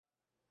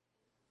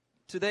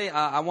Today,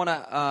 I want to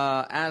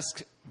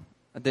ask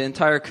the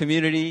entire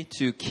community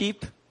to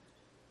keep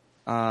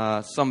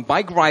some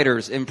bike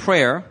riders in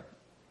prayer.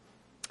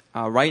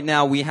 Right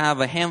now, we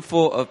have a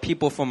handful of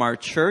people from our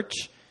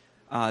church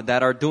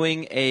that are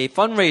doing a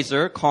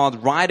fundraiser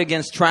called Ride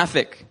Against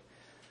Traffic.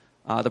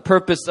 The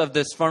purpose of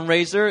this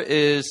fundraiser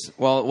is,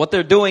 well, what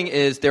they're doing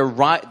is they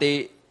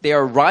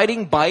are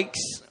riding bikes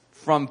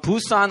from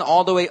Busan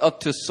all the way up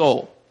to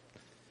Seoul.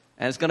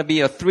 And it's going to be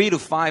a 3 to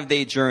 5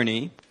 day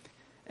journey.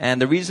 And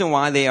the reason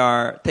why they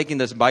are taking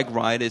this bike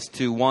ride is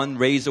to, one,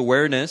 raise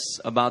awareness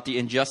about the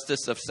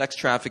injustice of sex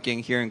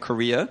trafficking here in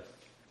Korea.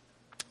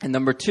 And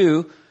number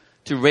two,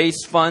 to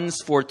raise funds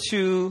for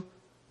two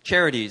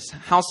charities,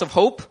 House of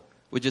Hope,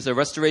 which is a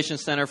restoration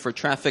center for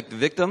trafficked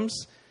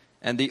victims,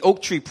 and the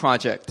Oak Tree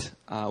Project,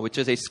 which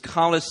is a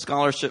college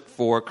scholarship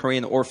for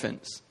Korean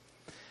orphans.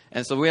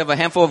 And so we have a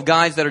handful of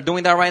guys that are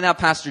doing that right now.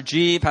 Pastor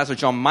G, Pastor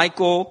John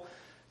Michael,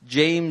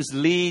 James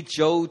Lee,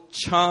 Joe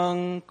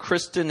Chung,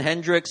 Kristen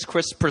Hendricks,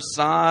 Chris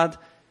Prasad.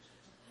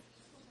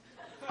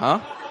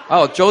 Huh?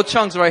 Oh, Joe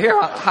Chung's right here.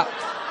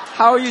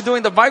 How are you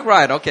doing the bike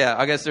ride? Okay,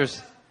 I guess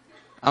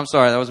I'm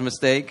sorry, that was a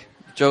mistake.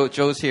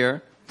 Joe's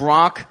here.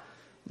 Brock,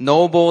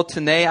 Noble,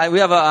 Tanae. We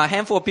have a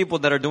handful of people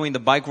that are doing the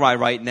bike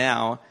ride right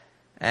now.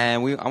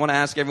 And I want to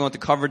ask everyone to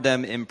cover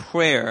them in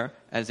prayer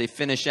as they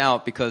finish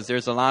out, because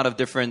there's a lot of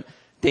different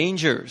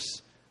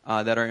dangers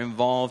that are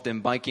involved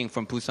in biking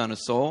from Busan to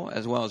Seoul,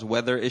 as well as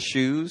weather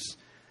issues.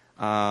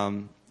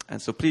 And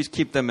so please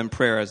keep them in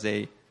prayer as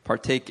they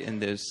partake in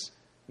this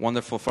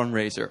wonderful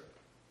fundraiser.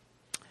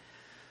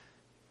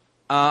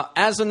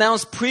 As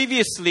announced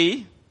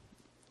previously,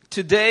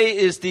 today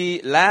is the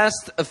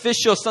last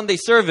official Sunday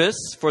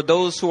service for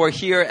those who are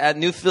here at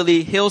New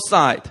Philly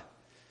Hillside.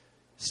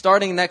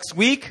 Starting next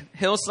week,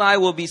 Hillside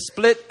will be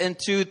split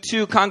into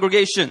two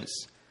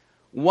congregations.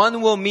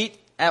 One will meet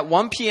at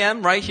 1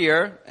 p.m. right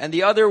here, and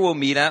the other will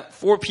meet at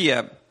 4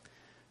 p.m.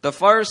 The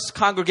first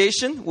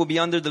congregation will be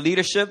under the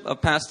leadership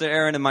of Pastor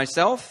Aaron and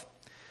myself.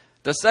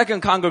 The second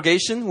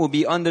congregation will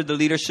be under the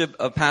leadership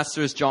of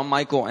Pastors John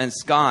Michael and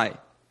Sky.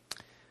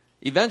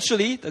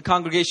 Eventually, the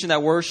congregation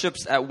that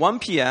worships at 1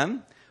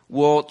 p.m.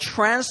 will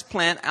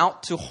transplant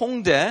out to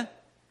Hongdae,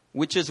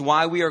 which is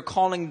why we are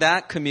calling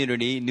that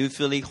community New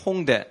Philly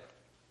Hongdae.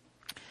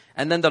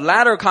 And then the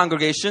latter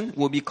congregation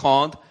will be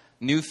called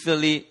New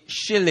Philly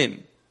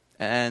Shilim.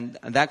 And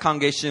that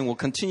congregation will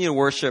continue to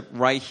worship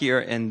right here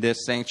in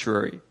this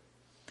sanctuary.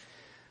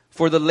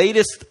 For the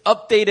latest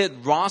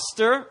updated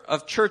roster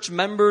of church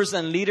members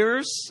and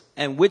leaders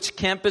and which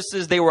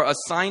campuses they were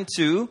assigned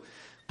to,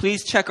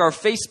 please check our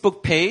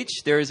Facebook page.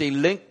 There is a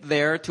link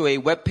there to a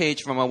webpage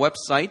from our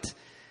website,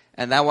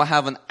 and that will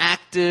have an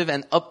active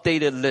and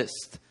updated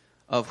list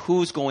of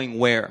who's going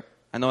where.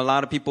 I know a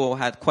lot of people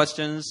had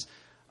questions.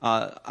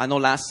 I know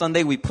last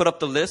Sunday we put up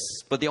the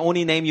list, but the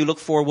only name you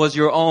looked for was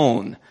your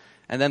own.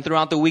 And then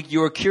throughout the week, you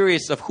were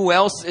curious of who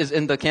else is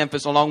in the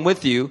campus along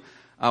with you.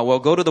 Well,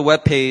 go to the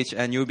webpage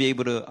and you'll be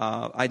able to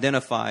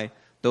identify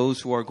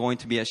those who are going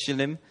to be at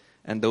Shilim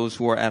and those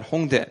who are at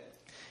Hongdae.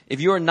 If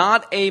you are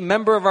not a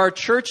member of our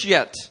church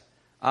yet,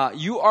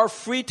 you are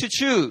free to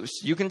choose.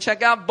 You can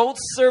check out both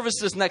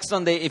services next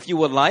Sunday if you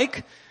would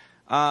like,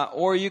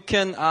 or you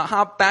can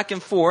hop back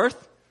and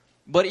forth.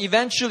 But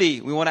eventually,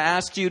 we want to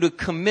ask you to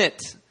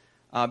commit.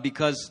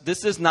 Because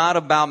this is not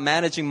about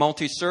managing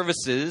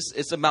multi-services.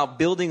 It's about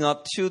building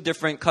up two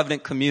different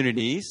covenant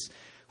communities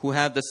who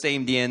have the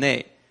same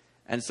DNA.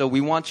 And so we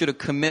want you to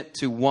commit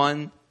to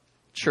one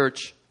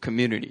church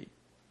community.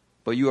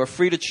 But you are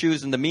free to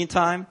choose in the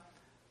meantime.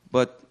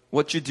 But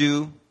what you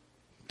do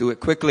it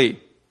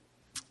quickly.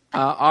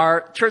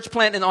 Our church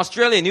plant in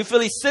Australia, New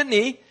Philly,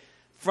 Sydney,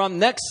 from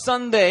next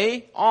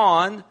Sunday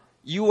on,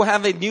 you will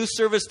have a new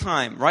service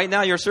time. Right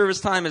now, your service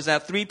time is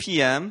at 3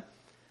 p.m.,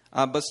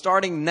 but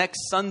starting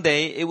next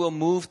Sunday, it will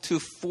move to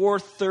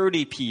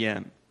 4:30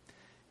 p.m.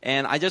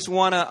 And I just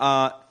want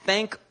to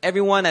thank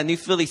everyone at New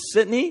Philly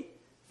Sydney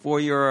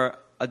for your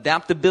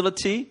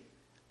adaptability.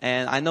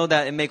 And I know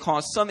that it may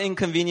cause some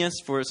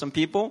inconvenience for some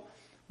people,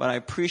 but I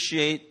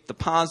appreciate the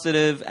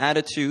positive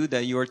attitude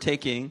that you are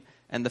taking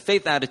and the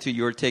faith attitude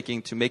you are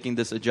taking to making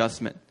this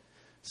adjustment.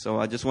 So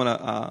I just want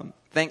to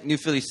thank New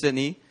Philly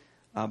Sydney.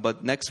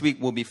 But next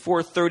week will be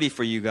 4:30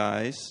 for you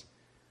guys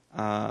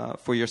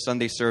for your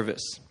Sunday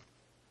service.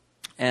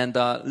 And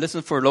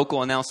listen for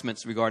local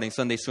announcements regarding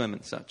Sunday swim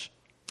and such.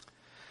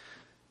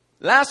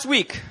 Last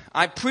week,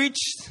 I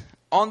preached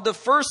on the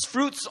first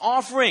fruits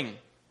offering.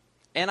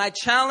 And I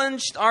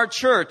challenged our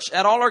church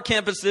at all our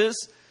campuses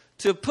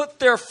to put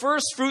their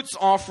first fruits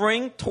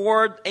offering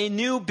toward a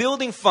new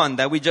building fund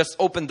that we just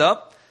opened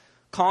up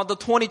called the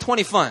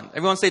 2020 Fund.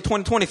 Everyone say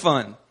 2020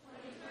 Fund.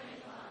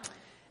 2020 Fund.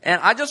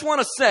 And I just want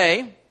to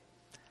say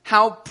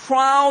how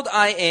proud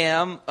I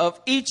am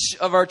of each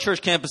of our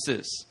church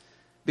campuses,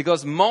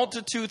 because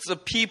multitudes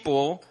of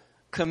people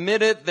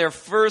committed their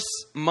first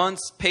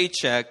month's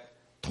paycheck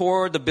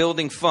toward the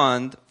building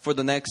fund for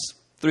the next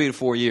 3 to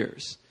 4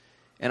 years.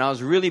 And I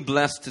was really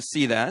blessed to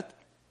see that.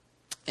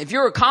 If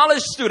you're a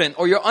college student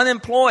or you're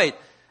unemployed,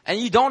 and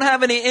you don't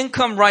have any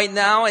income right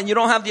now, and you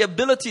don't have the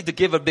ability to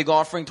give a big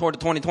offering toward the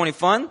 2020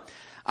 fund,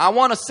 I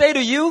want to say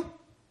to you,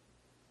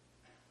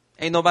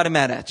 ain't nobody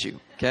mad at you,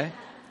 okay?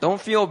 Don't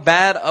feel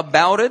bad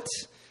about it.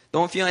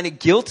 Don't feel any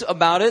guilt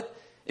about it.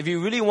 If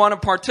you really want to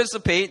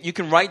participate, you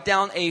can write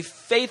down a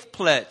faith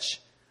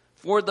pledge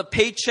for the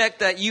paycheck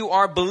that you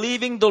are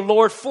believing the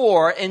Lord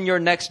for in your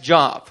next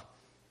job,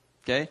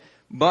 okay?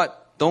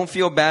 But don't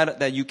feel bad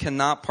that you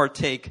cannot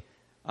partake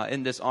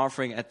in this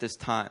offering at this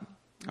time,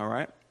 all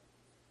right?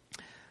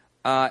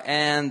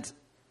 And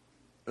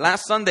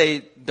last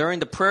Sunday, during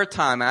the prayer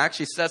time, I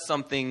actually said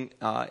something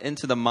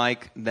into the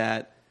mic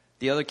that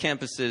the other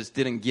campuses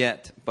didn't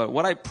get. But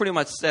what I pretty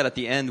much said at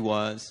the end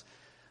was,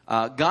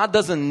 God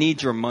doesn't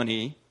need your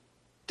money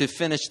to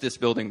finish this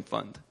building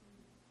fund.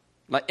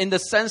 Like in the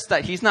sense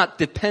that He's not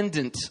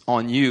dependent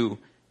on you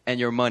and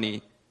your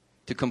money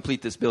to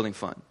complete this building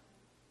fund.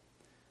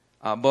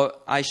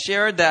 But I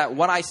shared that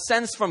what I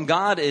sense from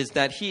God is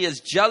that He is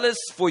jealous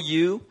for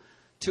you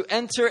to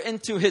enter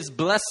into His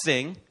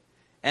blessing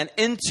and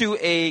into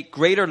a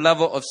greater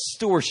level of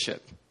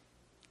stewardship.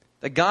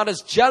 That God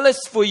is jealous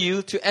for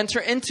you to enter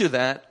into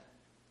that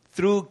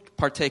through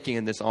partaking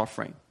in this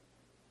offering.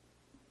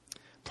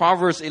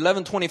 Proverbs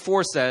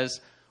 11:24 says,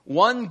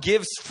 one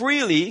gives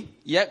freely,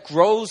 yet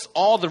grows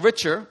all the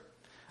richer.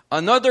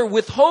 Another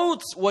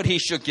withholds what he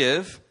should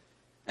give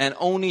and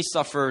only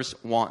suffers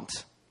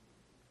want.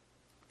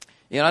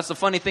 You know, that's the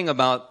funny thing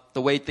about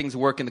the way things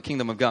work in the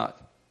kingdom of God.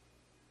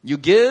 You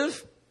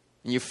give,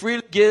 and you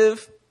freely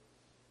give,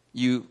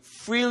 you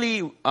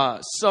freely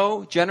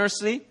sow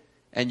generously,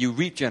 and you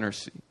reap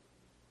generously.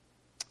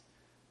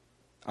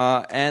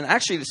 And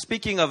actually,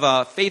 speaking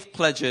of faith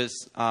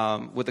pledges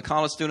with the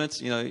college students,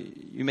 you know,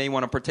 you may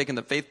want to partake in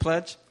the faith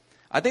pledge.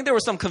 I think there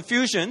was some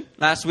confusion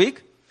last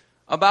week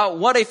about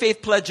what a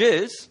faith pledge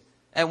is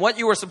and what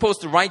you were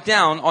supposed to write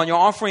down on your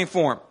offering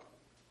form.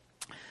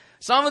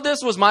 Some of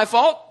this was my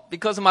fault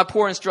because of my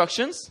poor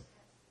instructions.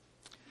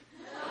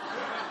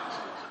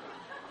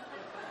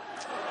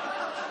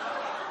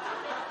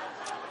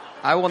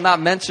 I will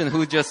not mention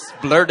who just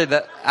blurted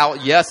that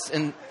out yes.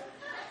 And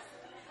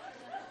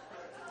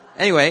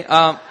anyway,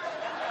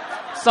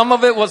 some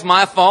of it was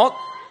my fault.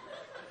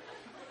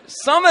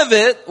 Some of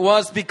it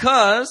was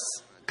because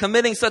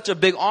committing such a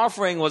big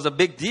offering was a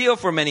big deal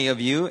for many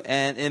of you,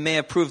 and it may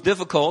have proved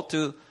difficult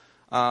to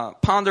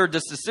ponder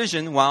this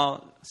decision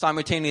while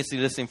simultaneously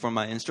listening for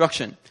my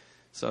instruction.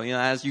 So, you know,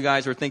 as you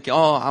guys are thinking,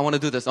 oh, I want to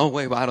do this. Oh,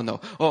 wait, I don't know.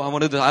 Oh, I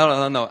want to do this. I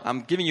don't know.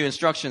 I'm giving you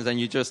instructions, and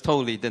you just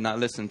totally did not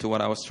listen to what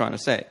I was trying to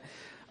say.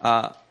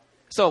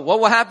 So what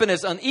will happen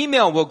is an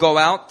email will go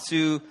out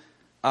to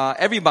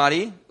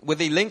everybody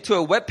with a link to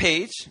a web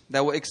page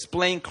that will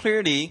explain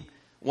clearly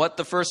what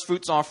the first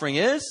fruits offering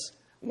is,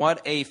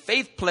 what a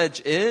faith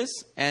pledge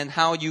is, and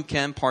how you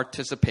can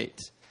participate.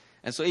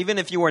 And so even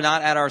if you were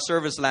not at our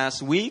service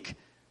last week,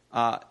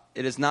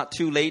 it is not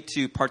too late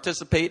to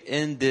participate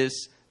in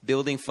this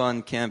building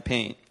fund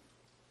campaign.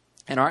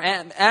 And our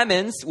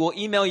admins will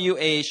email you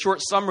a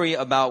short summary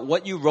about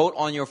what you wrote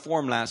on your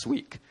form last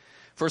week.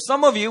 For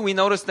some of you, we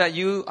noticed that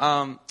you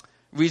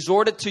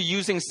resorted to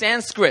using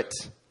Sanskrit,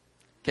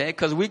 okay,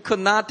 because we could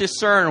not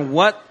discern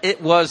what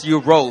it was you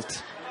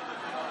wrote.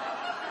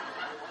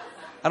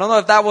 I don't know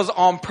if that was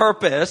on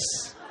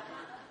purpose.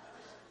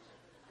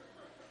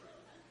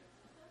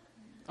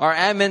 Our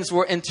admins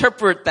will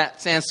interpret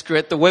that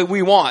Sanskrit the way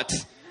we want.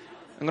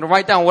 I'm going to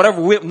write down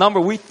whatever number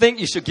we think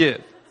you should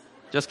give.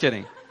 Just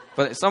kidding.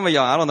 But some of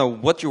y'all, I don't know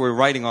what you were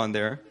writing on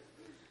there.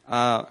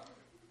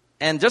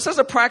 And just as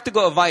a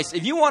practical advice,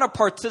 if you want to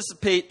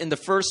participate in the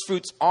first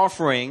fruits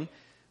offering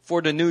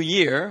for the new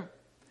year,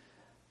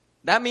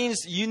 that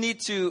means you need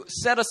to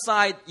set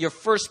aside your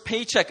first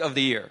paycheck of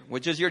the year,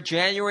 which is your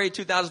January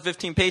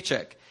 2015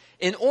 paycheck.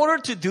 In order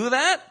to do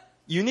that,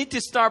 you need to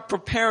start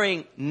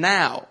preparing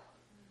now.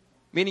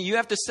 Meaning you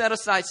have to set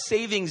aside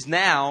savings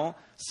now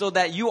so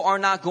that you are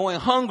not going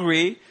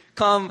hungry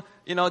come,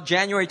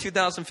 January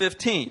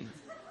 2015.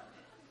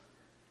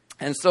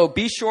 And so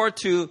be sure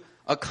to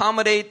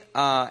accommodate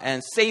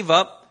and save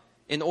up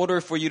in order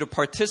for you to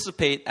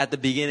participate at the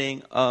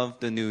beginning of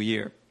the new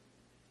year.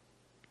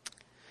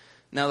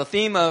 Now, the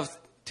theme of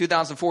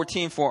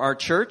 2014 for our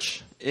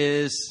church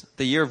is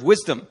the year of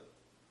wisdom.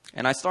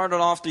 And I started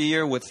off the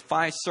year with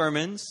 5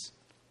 sermons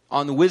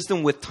on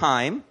wisdom with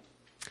time.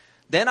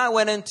 Then I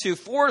went into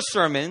 4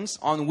 sermons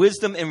on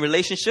wisdom in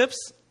relationships.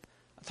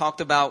 I talked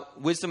about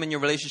wisdom in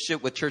your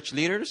relationship with church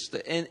leaders,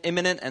 the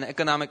imminent and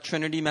economic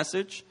Trinity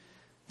message.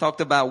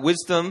 Talked about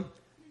wisdom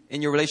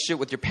in your relationship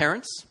with your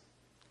parents,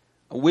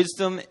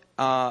 wisdom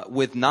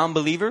with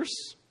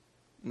non-believers.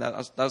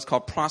 That's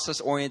called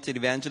process-oriented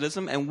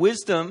evangelism, and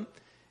wisdom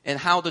in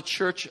how the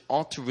church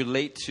ought to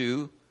relate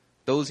to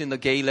those in the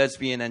gay,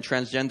 lesbian, and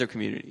transgender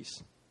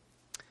communities.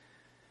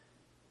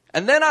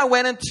 And then I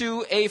went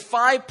into a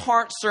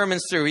 5-part sermon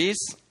series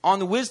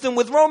on wisdom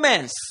with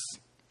romance.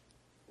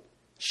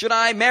 Should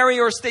I marry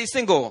or stay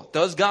single?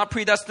 Does God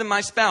predestine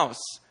my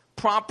spouse?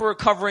 Proper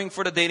covering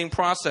for the dating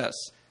process.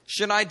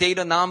 Should I date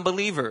a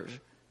non-believer?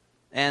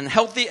 And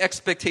healthy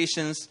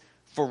expectations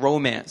for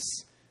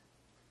romance,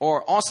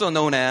 or also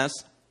known as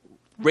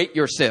rate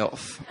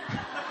yourself.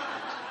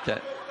 Okay.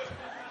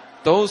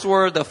 Those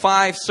were the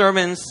 5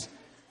 sermons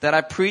that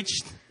I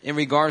preached in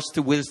regards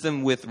to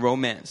wisdom with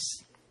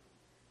romance.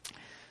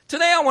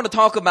 Today I want to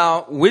talk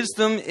about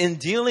wisdom in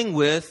dealing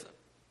with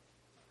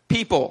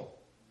people.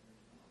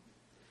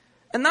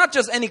 And not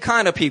just any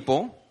kind of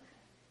people,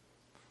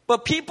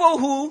 but people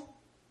who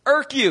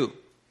irk you,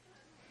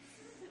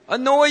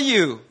 annoy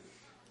you,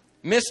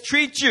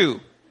 mistreat you,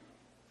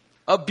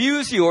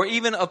 abuse you, or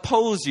even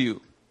oppose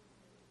you.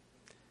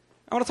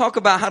 I want to talk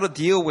about how to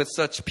deal with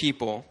such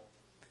people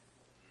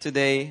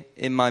today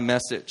in my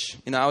message.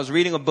 I was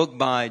reading a book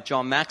by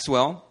John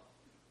Maxwell.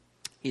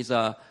 He's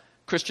a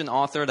Christian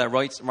author that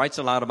writes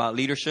a lot about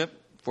leadership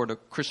for the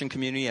Christian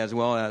community as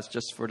well as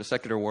just for the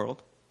secular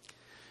world.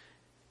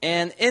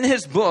 And in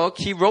his book,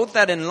 he wrote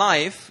that in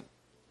life,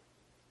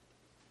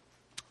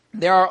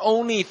 there are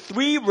only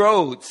 3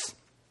 roads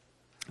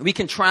we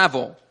can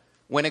travel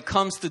when it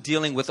comes to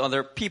dealing with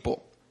other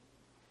people.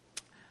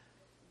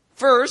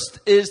 First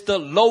is the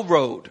low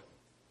road.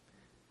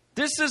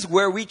 This is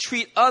where we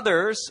treat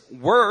others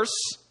worse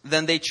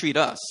than they treat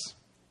us.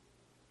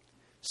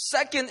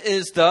 Second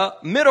is the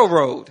middle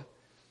road.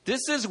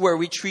 This is where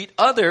we treat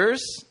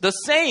others the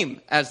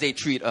same as they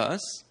treat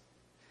us.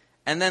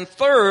 And then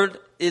third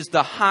is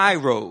the high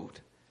road.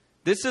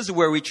 This is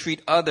where we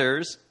treat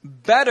others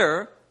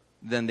better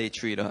than they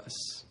treat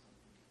us.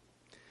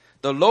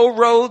 The low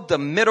road, the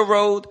middle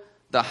road,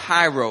 the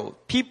high road.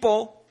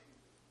 People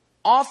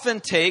often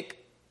take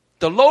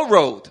the low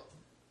road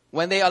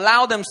when they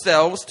allow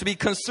themselves to be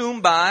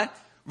consumed by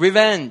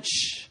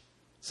revenge.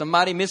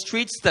 Somebody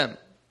mistreats them,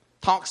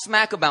 talks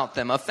smack about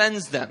them,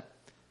 offends them,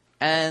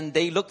 and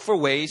they look for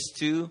ways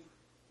to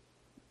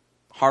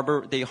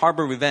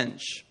harbor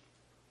revenge.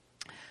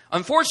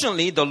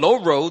 Unfortunately, the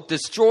low road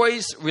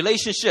destroys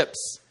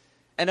relationships,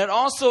 and it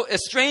also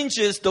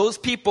estranges those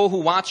people who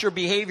watch your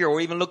behavior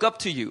or even look up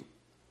to you.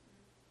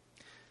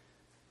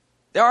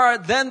 There are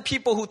then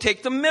people who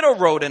take the middle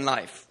road in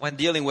life when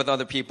dealing with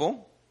other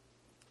people.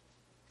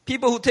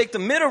 People who take the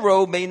middle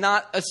road may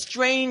not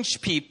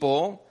estrange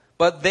people,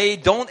 but they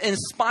don't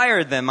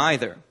inspire them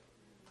either.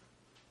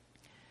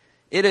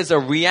 It is a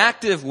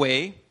reactive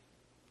way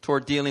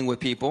toward dealing with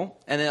people,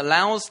 and it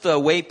allows the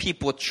way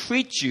people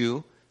treat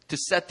you to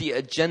set the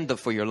agenda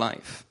for your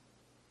life,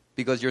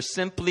 because you're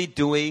simply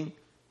doing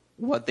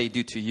what they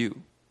do to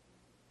you.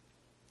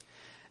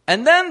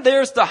 And then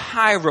there's the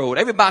high road.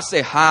 Everybody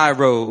say high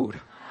road.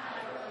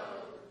 High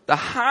road. The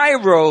high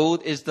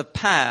road is the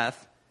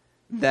path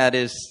that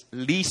is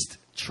least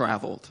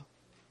traveled.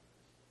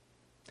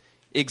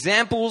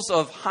 Examples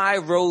of high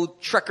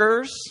road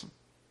trekkers,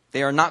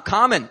 they are not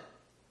common.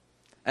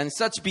 And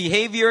such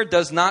behavior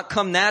does not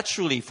come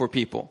naturally for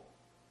people.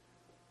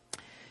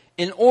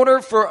 In order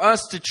for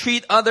us to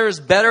treat others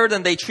better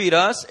than they treat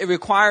us, it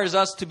requires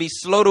us to be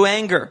slow to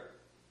anger,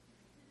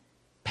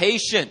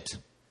 patient,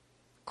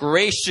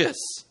 gracious,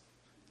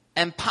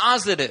 and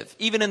positive,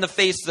 even in the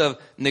face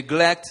of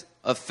neglect,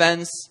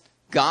 offense,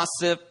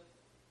 gossip,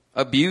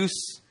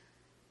 abuse.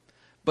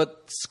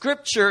 But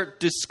Scripture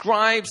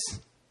describes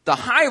the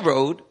high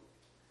road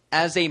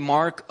as a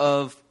mark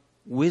of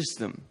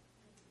wisdom.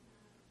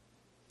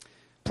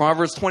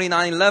 Proverbs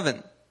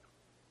 29:11.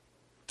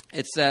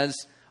 It says,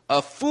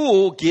 "A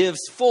fool gives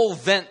full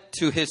vent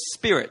to his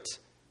spirit,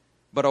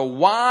 but a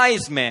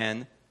wise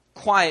man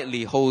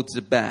quietly holds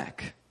it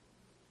back."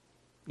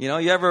 You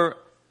ever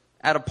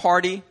at a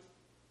party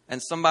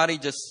and somebody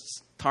just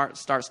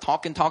starts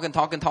talking,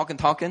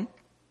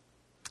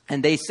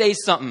 and they say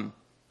something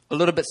a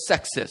little bit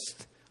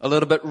sexist, a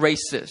little bit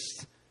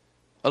racist,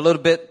 a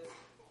little bit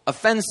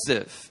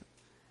offensive,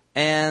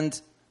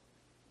 and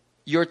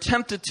you're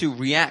tempted to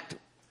react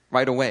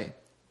right away.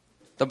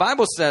 The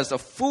Bible says a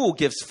fool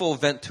gives full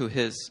vent to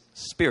his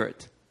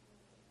spirit,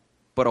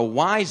 but a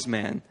wise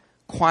man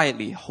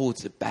quietly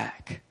holds it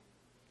back.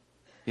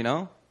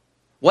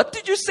 What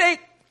did you say?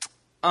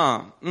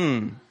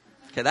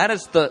 Okay, that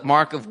is the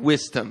mark of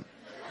wisdom.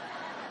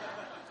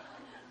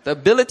 The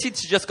ability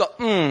to just go,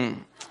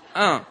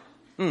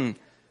 and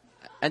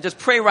just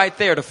pray right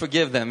there to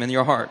forgive them in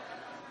your heart.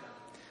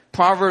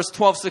 Proverbs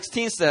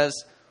 12:16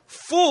 says,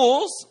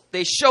 "Fools,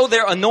 they show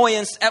their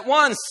annoyance at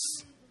once."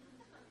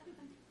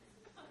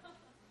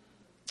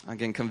 I'm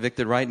getting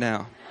convicted right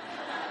now.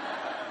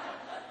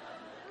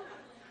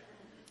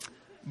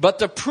 But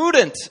the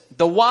prudent,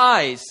 the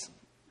wise,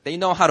 they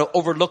know how to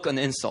overlook an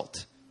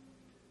insult.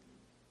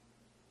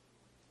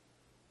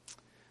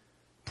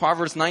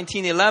 Proverbs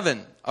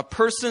 19:11, "A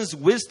person's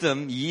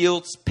wisdom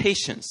yields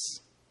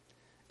patience,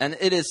 and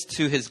it is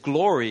to his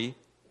glory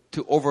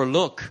to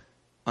overlook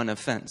an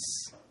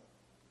offense."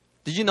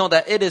 Did you know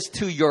that it is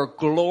to your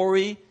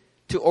glory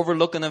to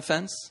overlook an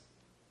offense?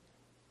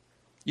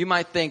 You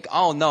might think,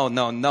 "Oh, no.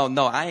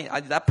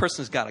 That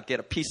person's got to get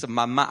a piece of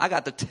my mind. I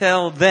got to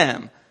tell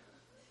them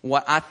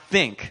what I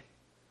think."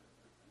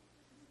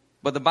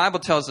 But the Bible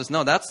tells us,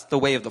 no, that's the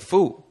way of the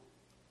fool.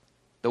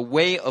 The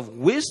way of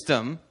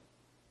wisdom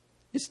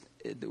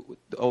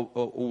a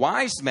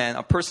wise man,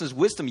 a person's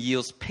wisdom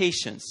yields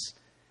patience.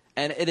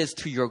 And it is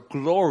to your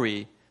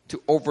glory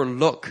to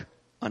overlook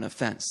an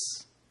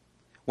offense.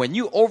 When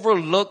you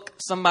overlook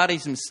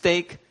somebody's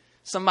mistake,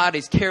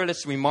 somebody's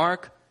careless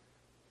remark,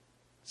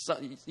 so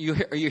you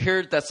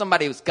hear that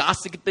somebody was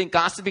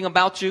gossiping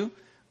about you.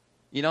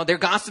 You know, they're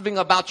gossiping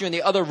about you in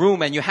the other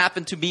room, and you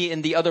happen to be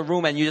in the other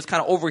room, and you just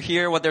kind of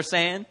overhear what they're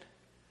saying.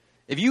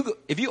 If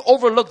you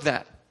overlook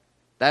that,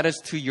 that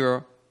is to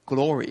your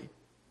glory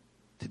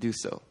to do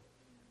so.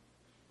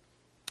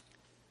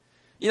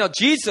 You know,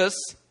 Jesus,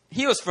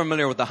 he was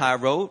familiar with the high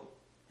road,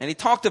 and he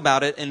talked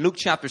about it in Luke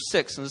chapter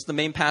 6. And this is the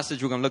main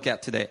passage we're going to look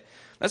at today.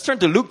 Let's turn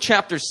to Luke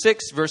chapter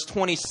 6, verse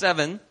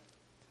 27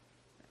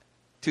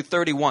 to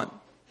 31.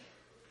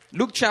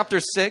 Luke chapter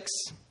 6.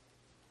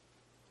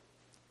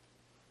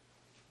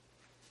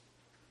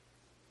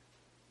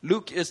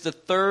 Luke is the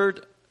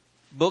third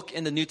book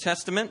in the New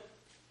Testament.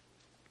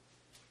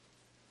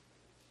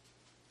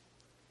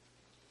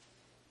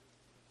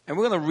 And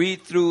we're going to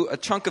read through a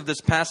chunk of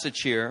this passage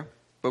here.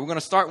 But we're going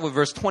to start with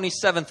verse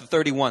 27 to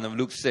 31 of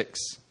Luke 6.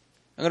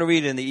 I'm going to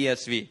read it in the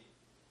ESV.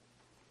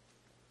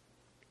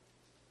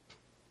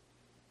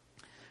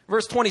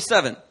 Verse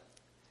 27.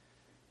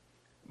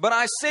 But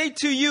I say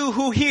to you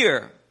who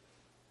hear,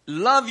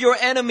 love your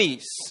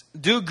enemies,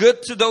 do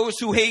good to those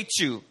who hate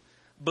you,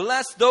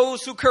 bless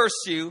those who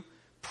curse you,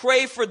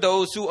 pray for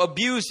those who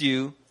abuse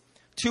you.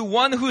 To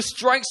one who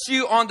strikes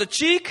you on the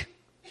cheek,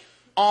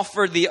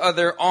 offer the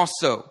other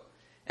also.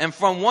 And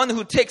from one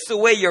who takes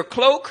away your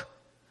cloak,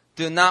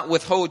 do not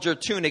withhold your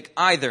tunic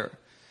either.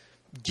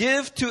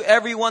 Give to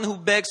everyone who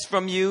begs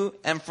from you,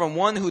 and from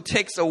one who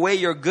takes away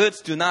your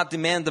goods, do not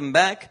demand them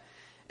back.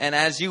 And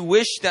as you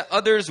wish that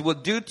others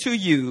would do to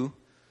you,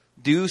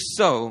 do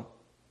so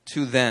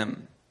to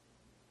them.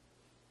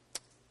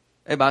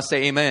 Everybody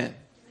say amen. Amen.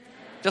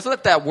 Just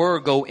let that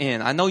word go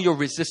in. I know you're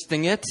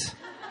resisting it.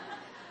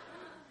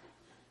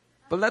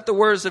 But let the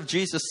words of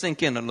Jesus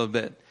sink in a little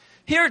bit.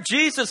 Here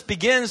Jesus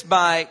begins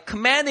by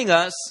commanding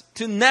us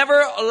to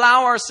never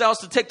allow ourselves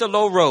to take the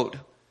low road.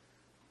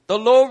 The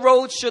low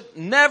road should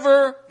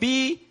never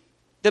be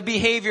the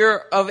behavior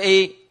of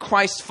a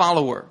Christ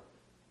follower.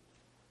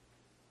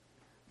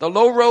 The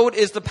low road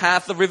is the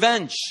path of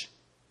revenge.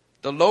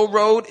 The low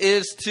road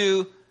is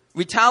to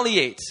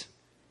retaliate.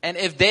 And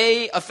if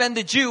they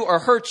offended you or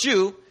hurt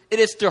you, it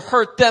is to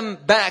hurt them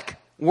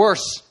back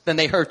worse than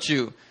they hurt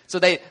you. So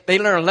they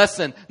learn a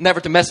lesson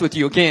never to mess with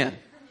you again.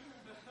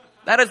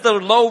 That is the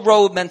low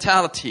road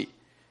mentality.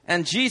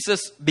 And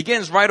Jesus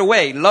begins right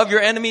away. Love your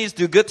enemies,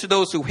 do good to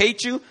those who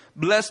hate you,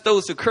 bless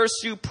those who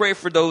curse you, pray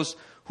for those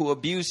who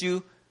abuse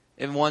you.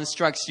 If one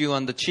strikes you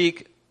on the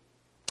cheek,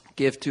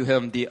 give to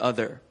him the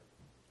other.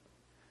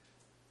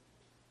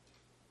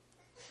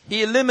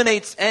 He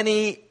eliminates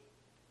any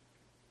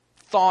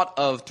thought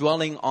of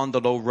dwelling on the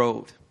low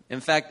road. In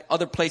fact,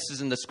 other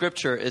places in the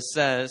scripture it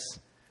says,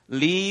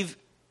 do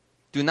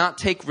not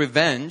take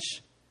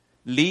revenge,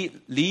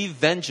 leave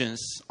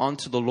vengeance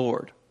unto the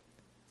Lord.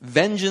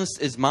 Vengeance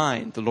is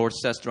mine, the Lord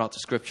says throughout the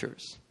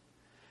scriptures.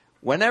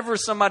 Whenever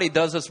somebody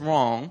does us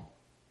wrong,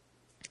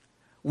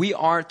 we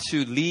are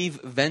to leave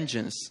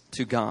vengeance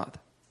to God.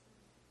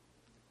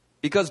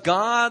 Because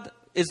God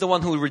is the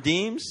one who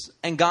redeems,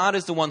 and God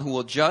is the one who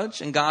will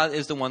judge, and God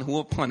is the one who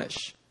will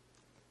punish.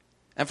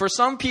 And for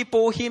some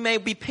people, he may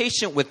be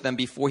patient with them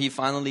before he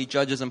finally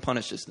judges and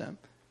punishes them.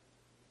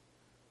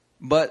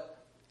 But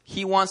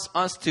he wants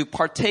us to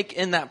partake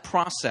in that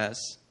process,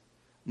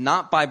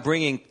 not by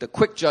bringing the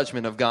quick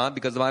judgment of God,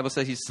 because the Bible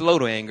says he's slow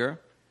to anger,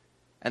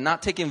 and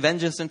not taking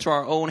vengeance into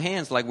our own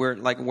hands like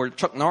we're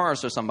Chuck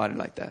Norris or somebody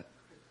like that.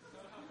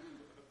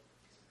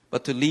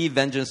 But to leave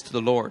vengeance to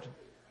the Lord.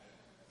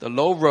 The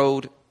low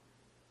road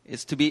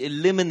is to be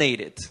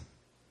eliminated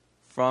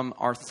from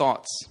our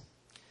thoughts.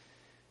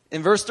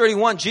 In verse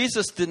 31,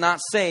 Jesus did not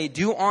say,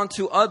 do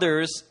unto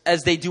others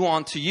as they do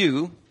unto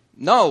you.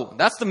 No,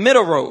 that's the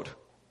middle road.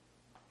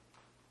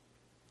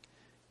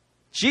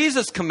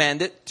 Jesus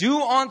commanded,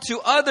 do unto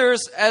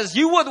others as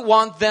you would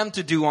want them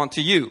to do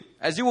unto you.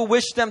 As you will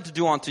wish them to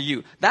do unto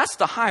you. That's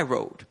the high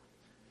road.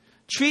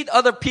 Treat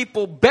other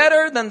people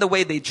better than the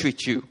way they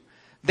treat you.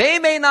 They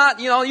may not,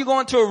 you go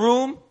into a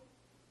room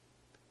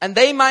and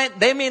they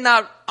may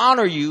not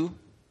honor you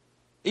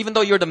even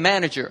though you're the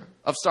manager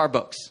of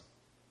Starbucks.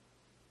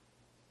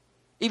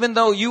 Even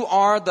though you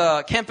are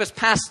the campus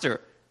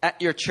pastor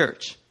at your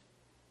church.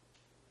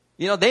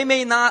 They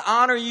may not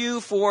honor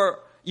you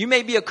you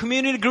may be a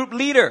community group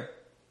leader.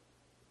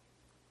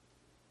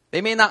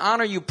 They may not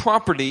honor you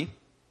properly,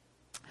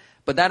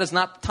 but that is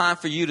not the time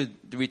for you to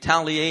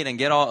retaliate and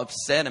get all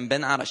upset and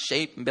bend out of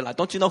shape and be like,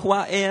 don't you know who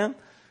I am?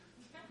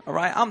 All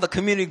right, I'm the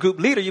community group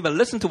leader. You better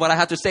listen to what I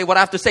have to say. What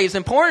I have to say is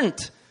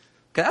important.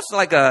 Okay,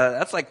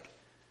 that's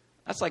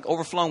like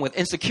overflowing with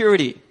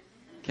insecurity.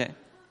 Okay,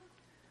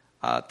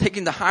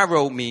 taking the high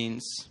road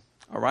means,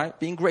 all right,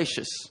 being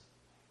gracious.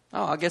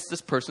 Oh, I guess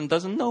this person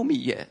doesn't know me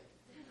yet.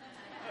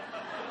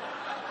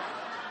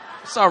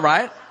 It's all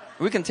right.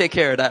 We can take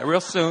care of that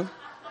real soon.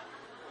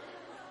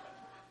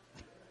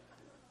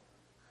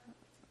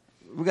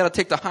 We got to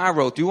take the high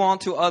road. Do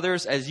unto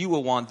others as you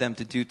will want them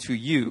to do to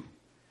you.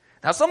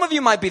 Now, some of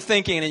you might be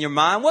thinking in your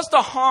mind, what's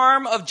the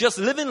harm of just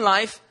living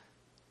life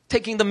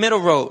taking the middle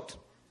road?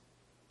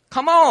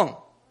 Come on.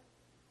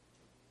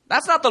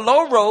 That's not the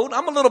low road.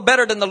 I'm a little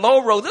better than the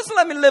low road. Just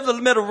let me live the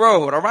middle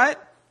road, all right?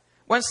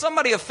 When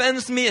somebody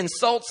offends me,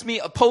 insults me,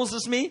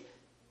 opposes me,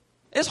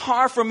 it's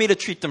hard for me to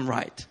treat them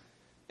right.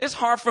 It's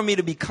hard for me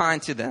to be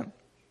kind to them.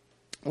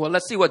 Well,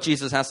 let's see what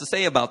Jesus has to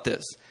say about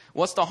this.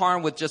 What's the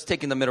harm with just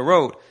taking the middle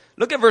road?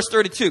 Look at verse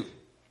 32.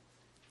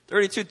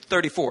 32 to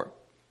 34.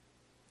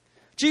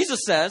 Jesus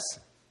says,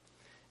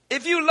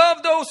 if you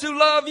love those who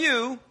love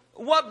you,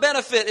 what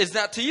benefit is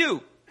that to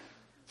you?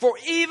 For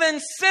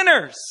even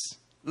sinners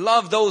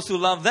love those who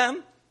love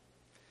them.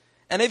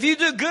 And if you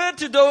do good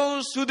to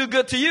those who do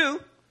good to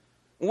you,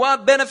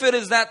 what benefit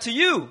is that to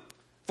you?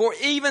 For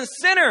even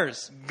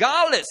sinners,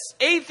 godless,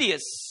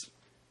 atheists,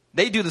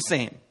 they do the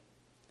same.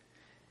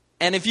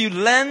 And if you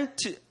lend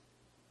to,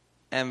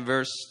 and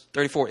verse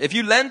 34, if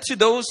you lend to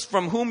those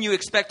from whom you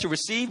expect to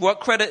receive,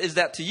 what credit is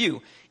that to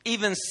you?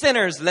 Even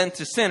sinners lend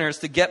to sinners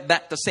to get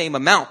back the same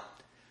amount.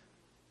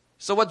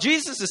 So what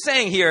Jesus is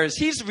saying here is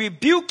he's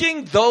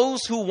rebuking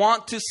those who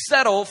want to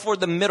settle for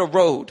the middle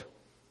road.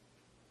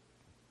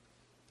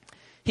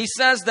 He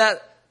says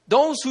that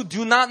those who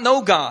do not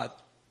know God,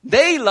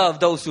 they love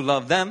those who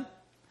love them.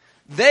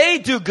 They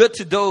do good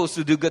to those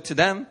who do good to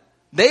them.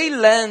 They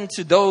lend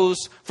to those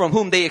from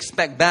whom they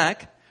expect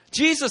back.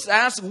 Jesus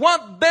asks,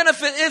 what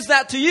benefit is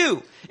that to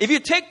you? If you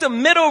take the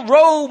middle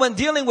road when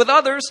dealing with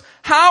others,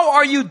 how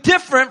are you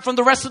different from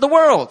the rest of the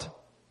world?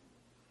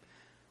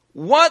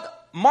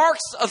 What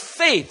marks of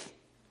faith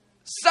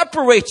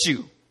separate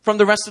you from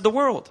the rest of the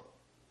world?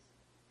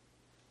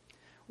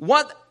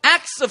 What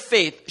acts of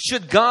faith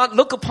should God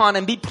look upon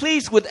and be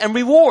pleased with and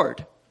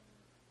reward?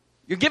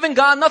 You're giving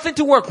God nothing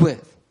to work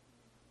with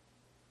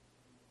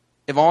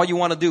if all you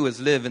want to do is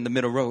live in the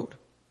middle road.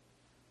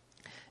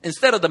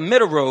 Instead of the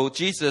middle road,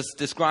 Jesus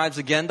describes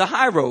again the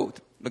high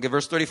road. Look at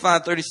verse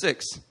 35,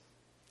 36.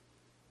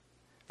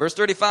 Verse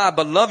 35,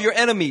 but love your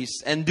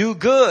enemies and do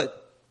good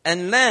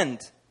and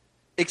lend,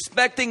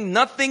 expecting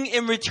nothing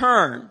in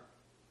return.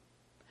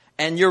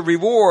 And your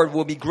reward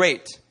will be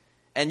great.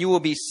 And you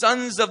will be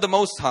sons of the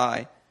Most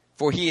High,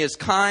 for he is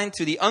kind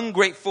to the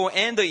ungrateful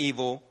and the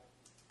evil.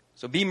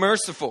 So be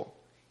merciful,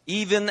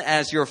 even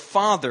as your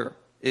Father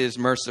is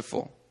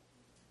merciful.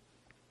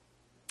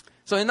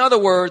 So in other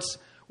words,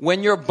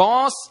 when your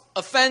boss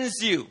offends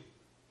you,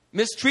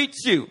 mistreats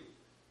you,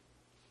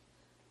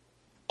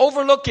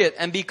 overlook it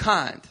and be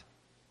kind.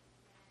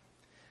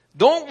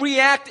 Don't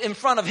react in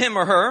front of him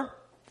or her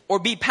or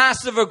be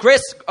passive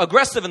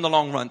aggressive in the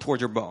long run toward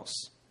your boss.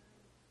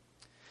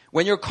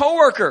 When your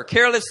coworker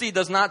carelessly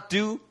does not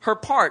do her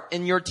part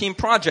in your team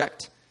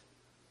project,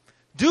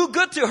 do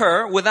good to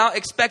her without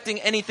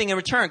expecting anything in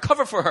return.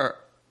 Cover for her.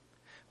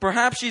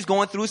 Perhaps she's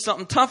going through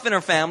something tough in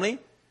her family,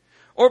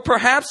 or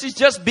perhaps she's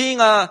just being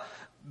a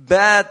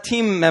bad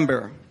team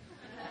member.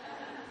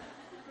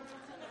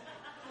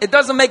 It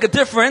doesn't make a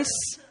difference.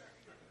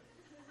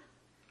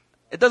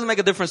 It doesn't make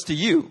a difference to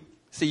you.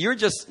 See, you're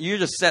just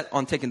set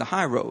on taking the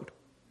high road.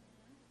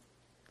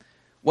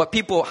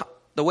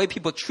 The way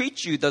people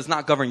treat you does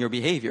not govern your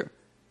behavior.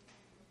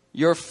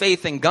 Your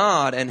faith in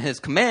God and his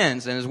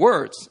commands and his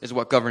words is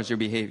what governs your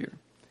behavior.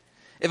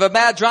 If a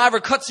bad driver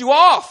cuts you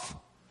off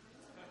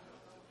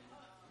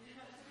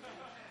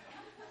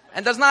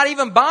and does not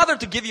even bother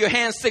to give you a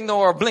hand signal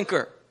or a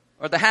blinker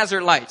or the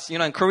hazard lights. You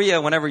know, in Korea,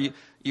 whenever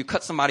you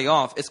cut somebody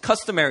off, it's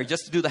customary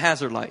just to do the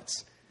hazard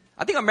lights.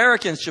 I think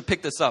Americans should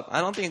pick this up. I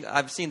don't think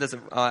I've seen this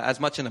as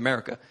much in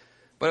America.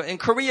 But in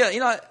Korea, you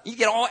know, you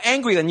get all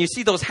angry when you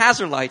see those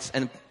hazard lights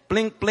and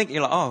blink, blink.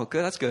 You're like, oh,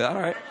 good, that's good. All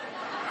right.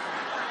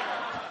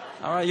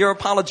 All right, you're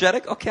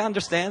apologetic. Okay, I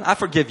understand. I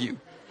forgive you.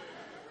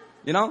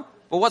 You know?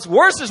 But what's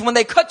worse is when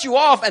they cut you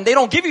off and they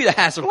don't give you the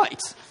hazard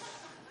lights.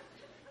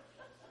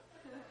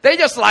 They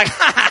just like,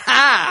 ha, ha,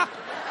 ha.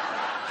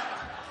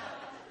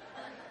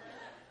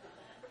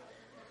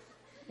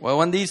 Well,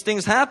 when these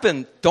things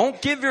happen,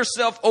 don't give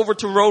yourself over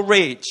to road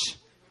rage.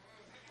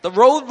 The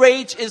road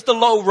rage is the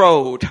low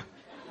road.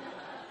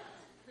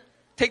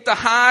 Take the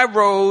high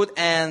road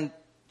and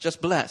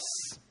just bless.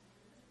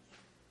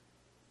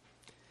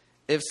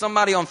 If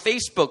somebody on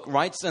Facebook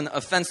writes an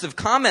offensive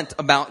comment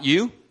about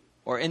you,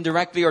 or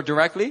indirectly or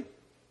directly,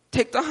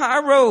 take the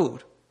high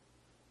road.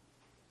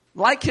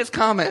 Like his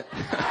comment.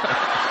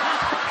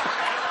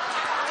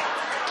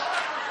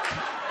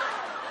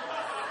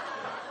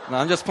 No,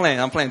 I'm just playing.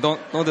 I'm playing.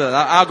 Don't do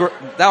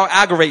that. That'll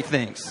aggravate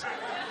things.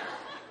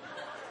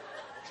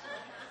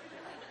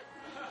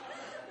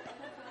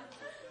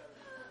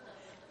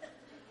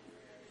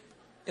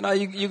 You know,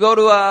 you go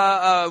to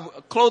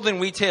a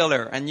clothing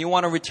retailer and you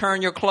want to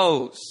return your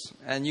clothes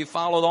and you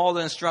followed all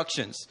the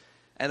instructions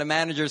and the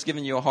manager's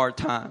giving you a hard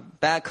time.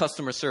 Bad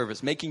customer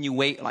service, making you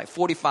wait like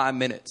 45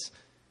 minutes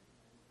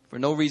for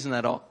no reason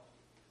at all.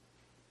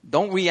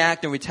 Don't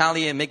react and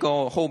retaliate and make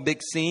a whole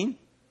big scene.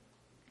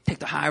 Take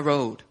the high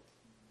road.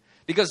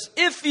 Because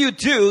if you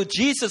do,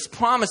 Jesus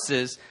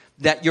promises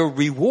that your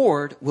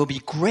reward will be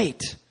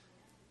great.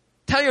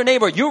 Tell your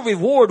neighbor, your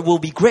reward will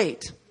be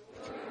great.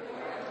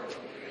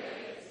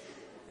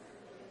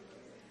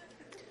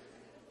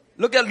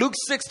 Look at Luke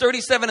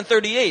 6:37 and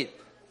 38.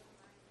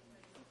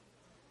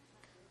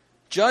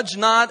 Judge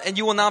not, and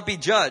you will not be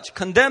judged.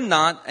 Condemn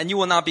not, and you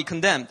will not be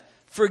condemned.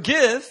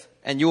 Forgive,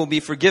 and you will be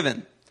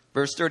forgiven.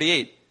 Verse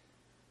 38.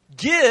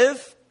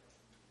 Give,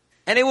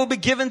 and it will be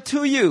given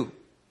to you.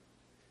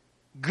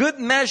 Good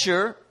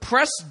measure,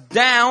 pressed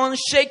down,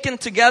 shaken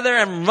together,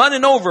 and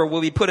running over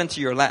will be put into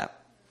your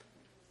lap.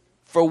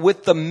 For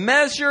with the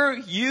measure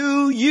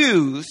you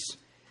use,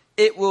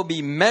 it will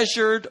be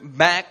measured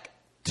back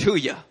to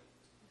you.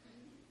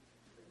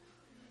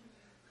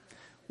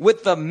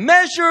 With the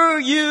measure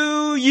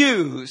you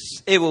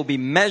use, it will be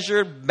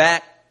measured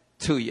back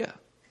to you.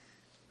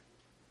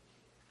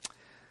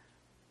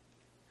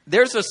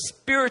 There's a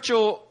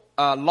spiritual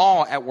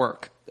law at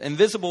work,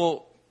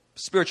 invisible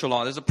spiritual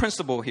law. There's a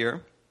principle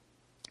here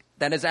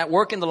that is at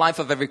work in the life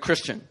of every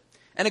Christian.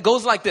 And it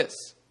goes like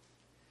this.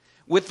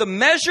 With the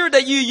measure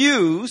that you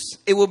use,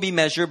 it will be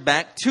measured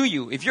back to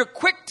you. If you're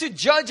quick to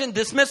judge and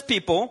dismiss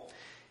people,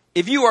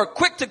 if you are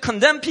quick to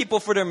condemn people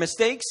for their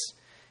mistakes,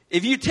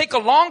 if you take a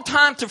long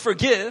time to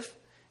forgive,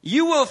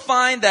 you will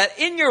find that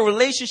in your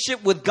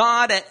relationship with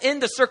God and in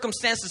the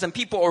circumstances and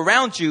people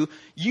around you,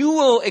 you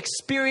will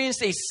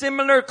experience a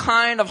similar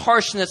kind of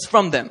harshness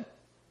from them.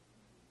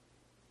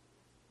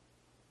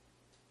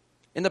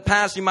 In the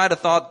past, you might have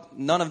thought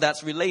none of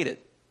that's related.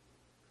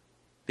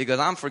 Because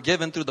I'm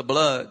forgiven through the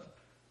blood.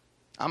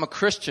 I'm a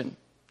Christian.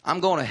 I'm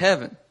going to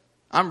heaven.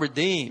 I'm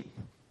redeemed.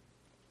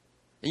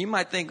 And you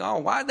might think, oh,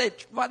 why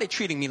are they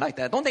treating me like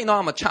that? Don't they know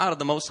I'm a child of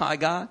the Most High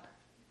God?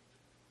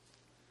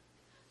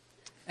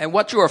 And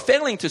what you are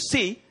failing to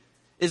see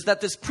is that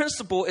this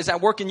principle is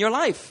at work in your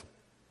life.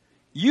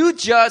 You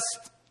just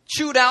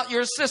chewed out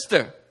your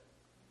sister.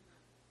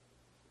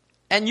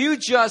 And you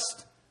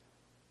just,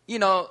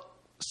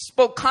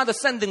 spoke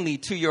condescendingly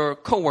to your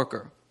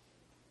coworker.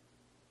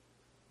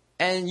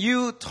 And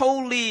you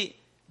totally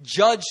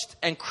judged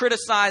and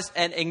criticized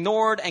and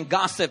ignored and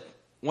gossiped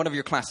one of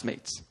your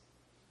classmates.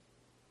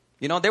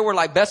 They were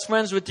like best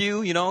friends with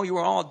you. You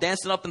were all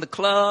dancing up in the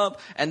club.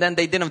 And then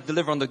they didn't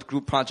deliver on the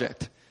group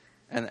project.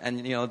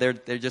 And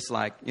they're just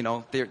like,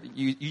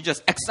 you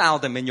just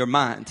exiled them in your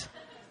mind.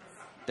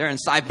 They're in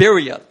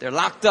Siberia. They're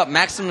locked up,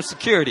 maximum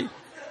security.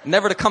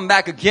 Never to come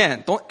back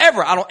again.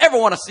 I don't ever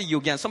want to see you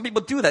again. Some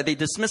people do that. They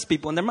dismiss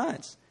people in their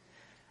minds.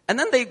 And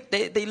then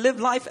they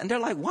live life and they're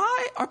like,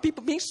 why are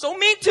people being so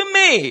mean to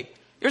me?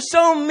 You're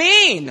so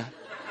mean.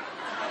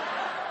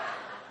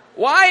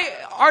 Why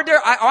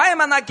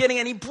am I not getting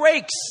any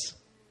breaks?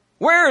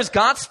 Where is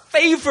God's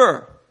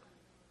favor?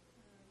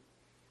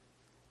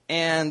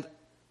 And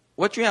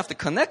what you have to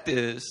connect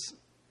is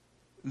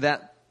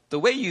that the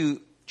way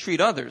you treat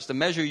others, the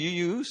measure you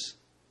use,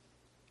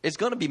 is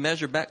going to be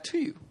measured back to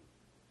you.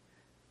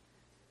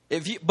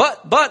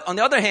 But on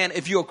the other hand,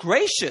 if you're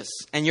gracious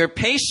and you're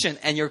patient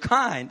and you're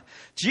kind,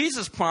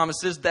 Jesus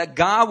promises that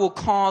God will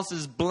cause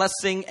His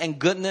blessing and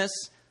goodness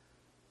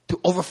to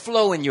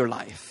overflow in your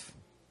life.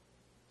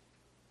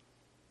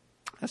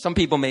 Some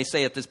people may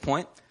say at this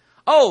point,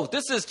 oh,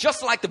 this is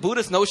just like the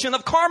Buddhist notion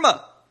of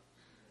karma.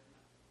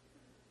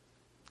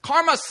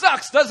 Karma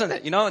sucks, doesn't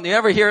it? And you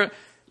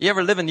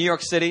ever live in New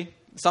York City,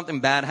 something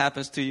bad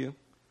happens to you,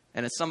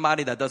 and it's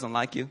somebody that doesn't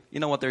like you. You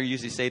know what they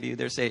usually say to you?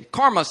 They say,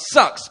 karma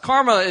sucks.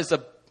 Karma is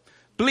a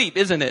bleep,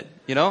 isn't it?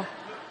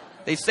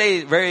 They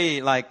say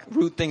very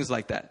rude things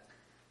like that.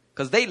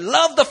 Because they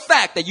love the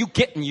fact that you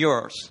getting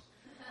yours.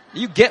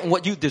 You getting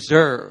what you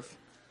deserve.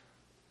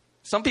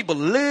 Some people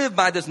live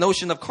by this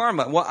notion of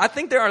karma. Well, I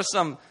think there are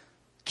some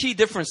key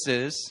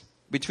differences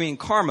between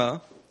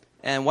karma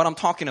and what I'm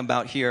talking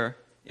about here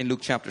in Luke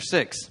chapter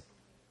 6.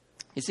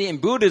 You see, in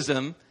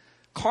Buddhism,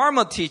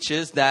 karma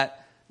teaches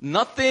that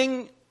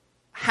nothing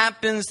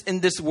happens in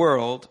this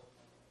world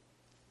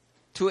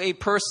to a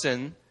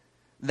person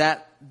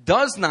that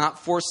does not,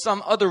 for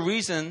some other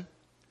reason,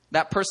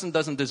 that person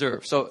doesn't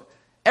deserve. So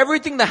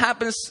everything that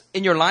happens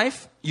in your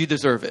life, you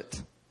deserve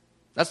it.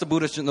 That's the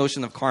Buddhist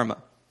notion of karma.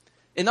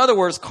 In other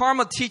words,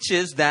 karma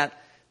teaches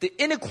that the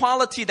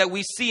inequality that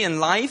we see in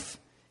life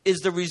is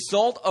the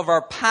result of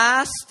our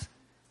past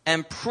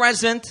and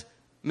present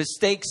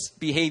mistakes,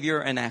 behavior,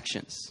 and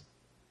actions.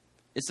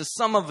 It's the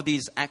sum of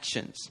these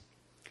actions.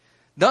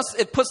 Thus,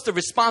 it puts the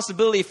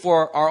responsibility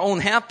for our own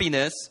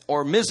happiness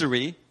or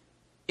misery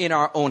in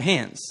our own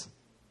hands.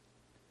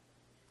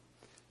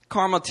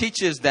 Karma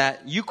teaches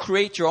that you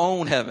create your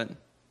own heaven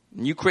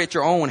and you create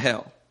your own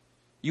hell.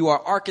 You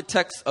are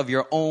architects of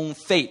your own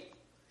fate.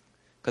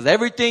 Because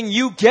everything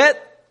you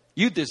get,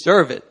 you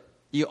deserve it.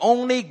 You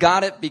only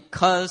got it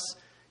because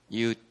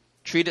you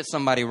treated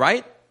somebody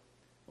right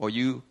or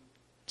you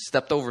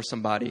stepped over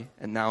somebody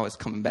and now it's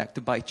coming back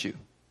to bite you.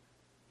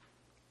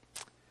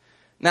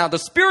 Now, the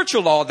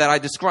spiritual law that I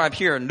describe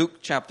here in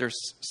Luke chapter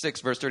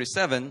 6, verse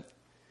 37,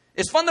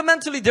 is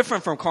fundamentally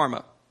different from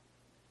karma.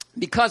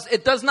 Because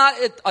it does not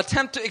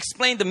attempt to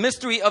explain the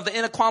mystery of the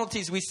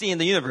inequalities we see in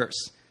the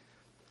universe.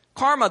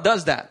 Karma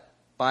does that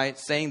by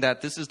saying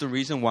that this is the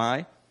reason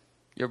why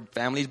your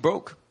family's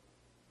broke.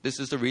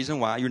 This is the reason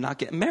why you're not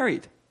getting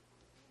married.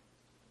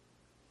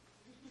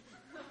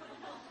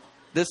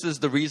 This is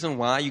the reason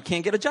why you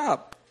can't get a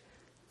job.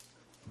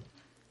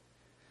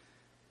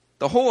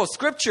 The whole of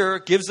Scripture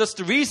gives us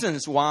the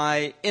reasons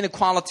why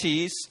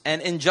inequalities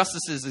and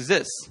injustices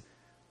exist.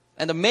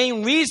 And the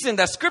main reason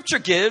that Scripture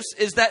gives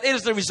is that it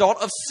is the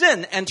result of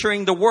sin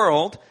entering the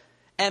world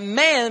and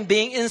man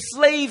being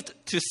enslaved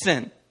to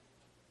sin.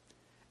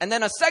 And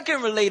then a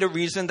second related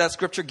reason that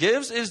Scripture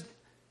gives is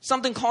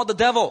something called the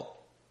devil,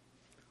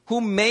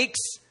 who makes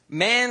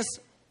man's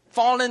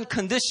fallen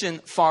condition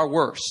far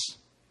worse.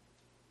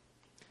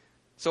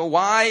 So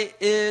why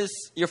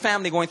is your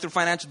family going through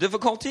financial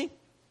difficulty?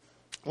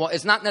 Well,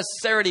 it's not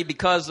necessarily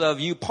because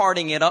of you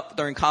partying it up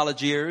during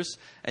college years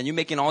and you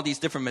making all these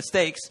different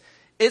mistakes.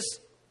 It's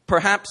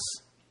perhaps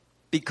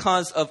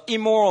because of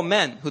immoral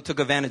men who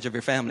took advantage of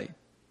your family.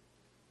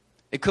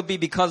 It could be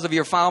because of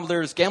your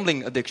father's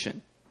gambling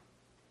addiction.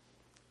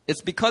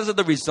 It's because of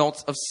the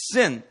results of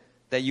sin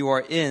that you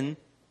are in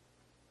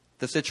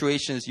the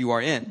situations you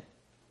are in.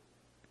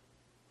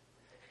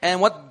 And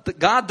what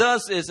God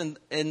does is,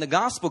 in the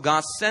gospel,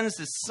 God sends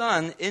His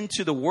Son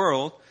into the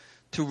world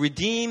to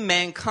redeem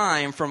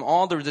mankind from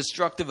all the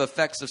destructive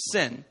effects of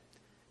sin.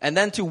 And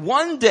then to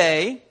one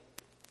day,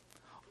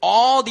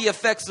 all the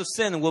effects of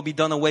sin will be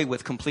done away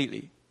with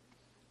completely.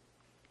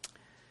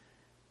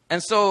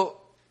 And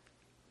so,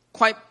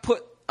 quite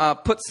put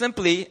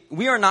simply,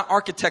 we are not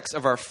architects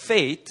of our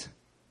fate.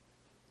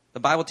 The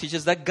Bible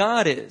teaches that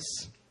God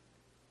is.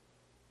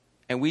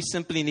 And we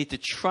simply need to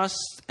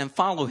trust and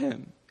follow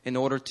Him in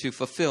order to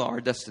fulfill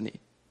our destiny.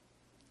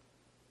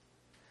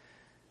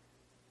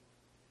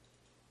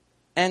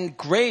 And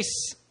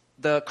grace,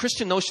 the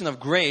Christian notion of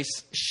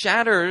grace,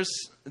 shatters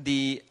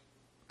the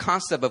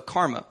concept of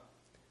karma.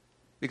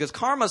 Because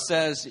karma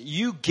says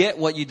you get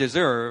what you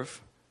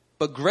deserve,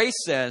 but grace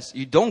says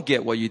you don't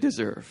get what you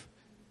deserve.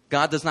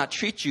 God does not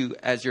treat you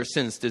as your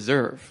sins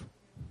deserve.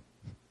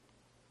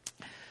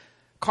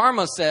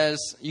 Karma says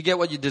you get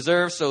what you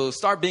deserve, so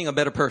start being a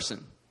better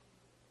person.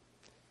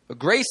 But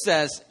grace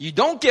says you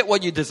don't get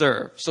what you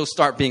deserve, so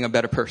start being a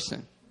better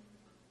person.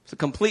 It's a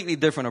completely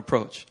different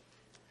approach.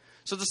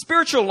 So the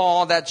spiritual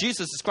law that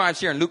Jesus describes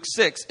here in Luke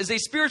 6 is a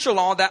spiritual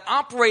law that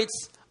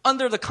operates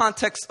under the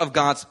context of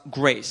God's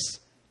grace.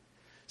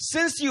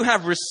 Since you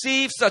have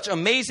received such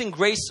amazing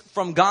grace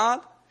from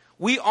God,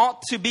 we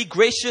ought to be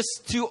gracious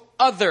to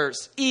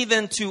others,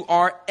 even to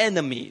our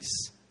enemies.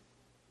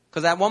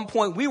 Because at one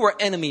point we were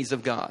enemies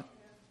of God.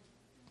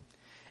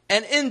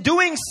 And in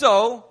doing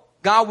so,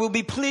 God will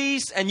be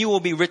pleased and you will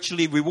be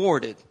richly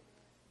rewarded.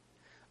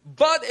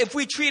 But if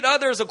we treat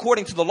others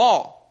according to the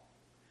law,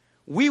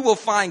 we will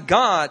find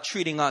God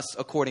treating us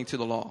according to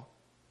the law.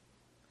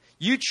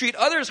 You treat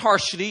others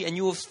harshly and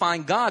you will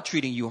find God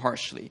treating you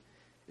harshly.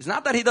 It's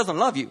not that He doesn't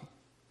love you.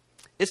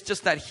 It's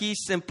just that He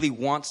simply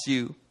wants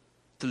you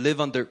to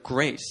live under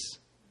grace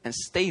and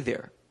stay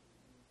there.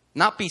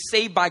 Not be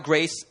saved by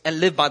grace and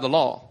live by the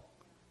law.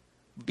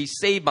 Be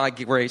saved by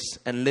grace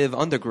and live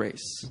under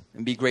grace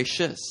and be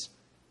gracious.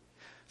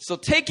 So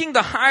taking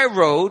the high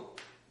road,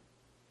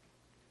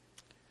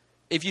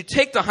 if you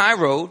take the high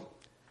road,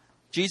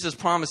 Jesus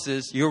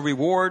promises your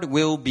reward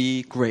will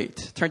be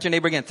great. Turn to your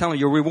neighbor again. Tell him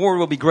your reward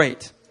will be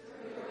great.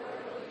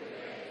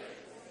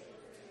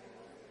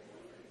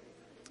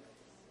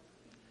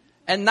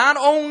 And not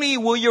only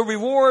will your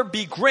reward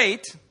be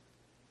great,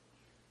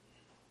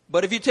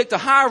 but if you take the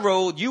high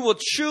road, you will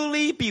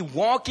truly be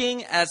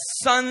walking as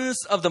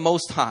sons of the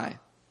Most High.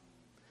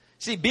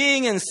 See,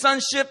 being in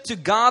sonship to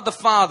God the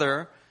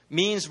Father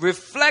means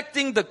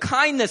reflecting the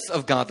kindness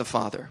of God the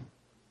Father.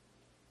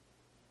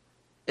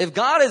 If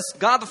God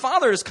the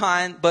Father is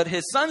kind, but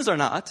His sons are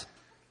not,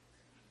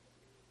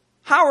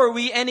 how are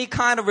we any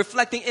kind of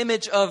reflecting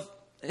image of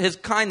His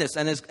kindness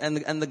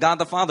and the God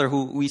the Father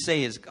who we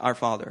say is our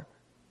Father?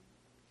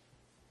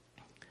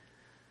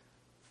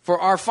 For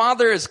our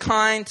Father is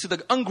kind to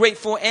the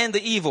ungrateful and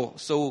the evil.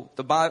 So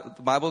the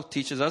Bible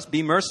teaches us,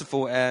 be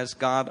merciful as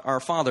God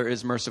our Father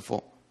is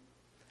merciful.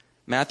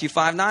 Matthew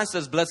 5:9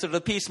 says, blessed are the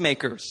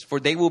peacemakers, for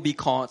they will be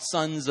called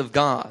sons of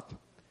God.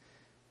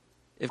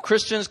 If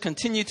Christians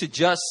continue to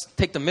just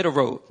take the middle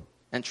road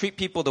and treat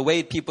people the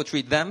way people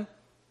treat them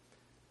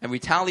and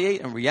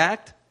retaliate and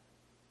react,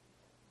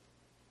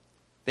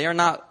 they are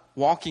not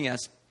walking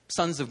as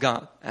sons of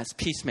God, as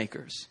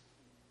peacemakers.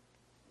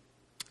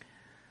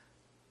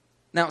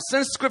 Now,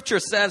 since Scripture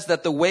says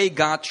that the way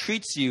God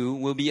treats you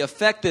will be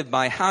affected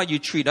by how you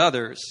treat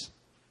others,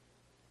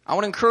 I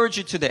want to encourage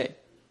you today.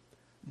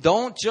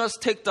 Don't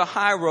just take the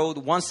high road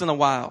once in a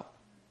while.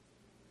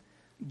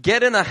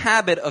 Get in a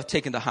habit of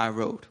taking the high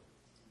road.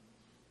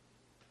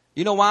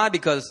 You know why?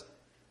 Because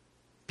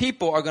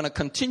people are going to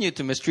continue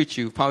to mistreat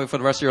you probably for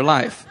the rest of your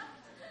life.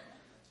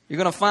 You're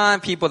going to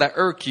find people that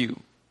irk you,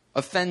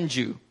 offend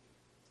you.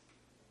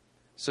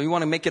 So you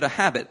want to make it a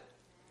habit.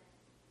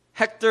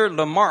 Hector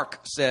Lamarck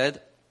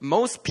said,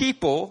 most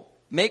people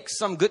make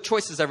some good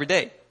choices every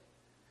day,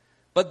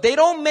 but they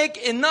don't make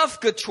enough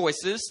good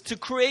choices to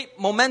create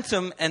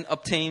momentum and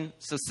obtain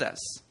success.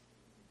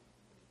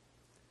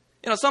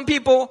 Some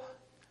people,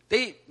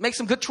 they make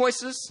some good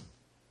choices.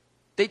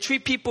 They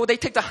treat people, they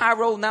take the high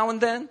road now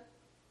and then.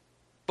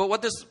 But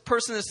what this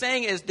person is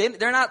saying is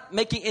they're not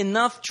making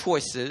enough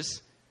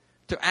choices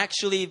to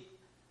actually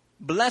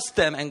bless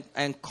them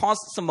and cause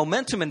some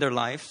momentum in their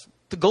life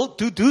to go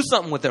to do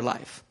something with their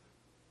life.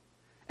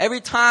 Every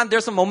time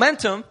there's some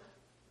momentum,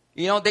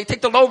 they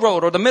take the low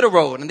road or the middle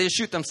road and they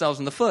shoot themselves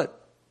in the foot.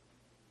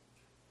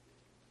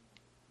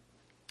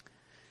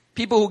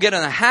 People who get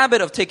in a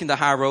habit of taking the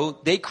high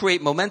road, they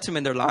create momentum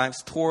in their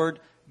lives toward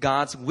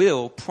God's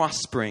will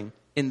prospering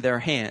in their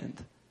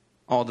hand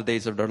all the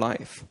days of their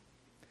life.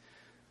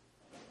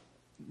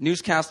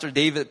 Newscaster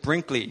David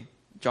Brinkley,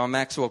 John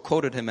Maxwell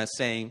quoted him as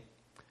saying,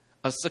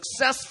 "A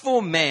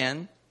successful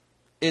man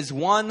is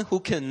one who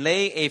can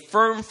lay a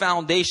firm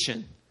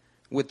foundation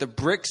with the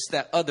bricks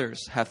that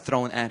others have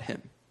thrown at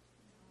him."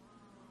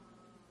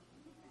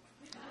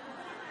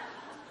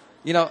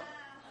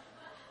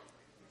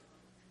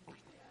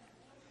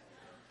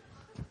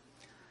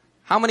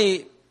 How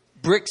many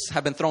bricks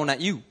have been thrown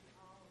at you?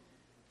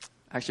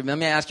 Actually, let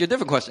me ask you a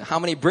different question. How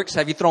many bricks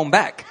have you thrown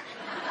back?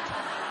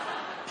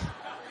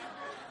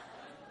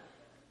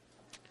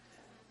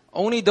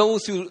 Only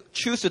those who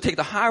choose to take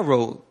the high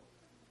road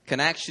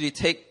can actually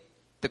take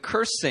the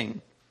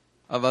cursing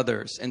of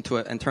others and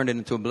turn it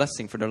into a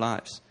blessing for their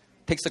lives.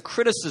 Takes the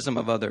criticism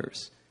of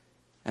others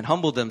and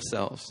humble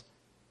themselves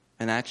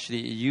and actually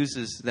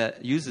uses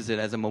it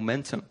as a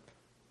momentum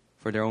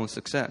for their own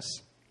success.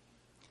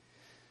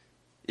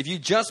 If you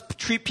just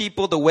treat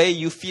people the way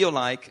you feel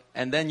like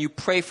and then you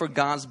pray for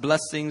God's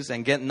blessings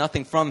and get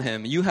nothing from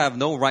Him, you have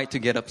no right to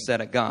get upset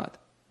at God.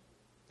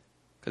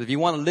 Because if you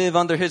want to live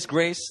under His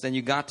grace, then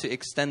you got to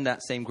extend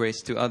that same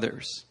grace to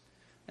others.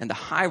 And the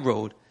high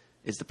road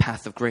is the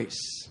path of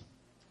grace.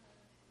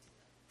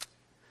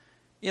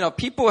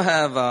 People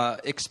have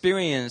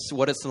experienced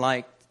what it's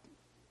like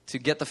to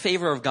get the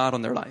favor of God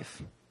on their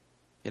life.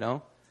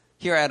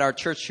 Here at our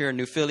church here in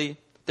New Philly,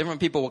 different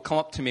people will come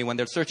up to me when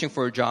they're searching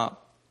for a job.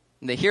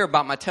 And they hear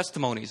about my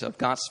testimonies of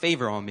God's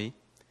favor on me.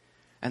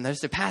 And they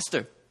say,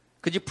 "Pastor,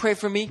 could you pray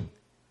for me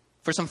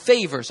for some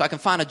favor so I can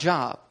find a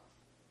job?"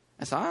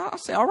 And so I'll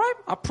say, "All right,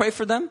 I'll pray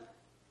for them."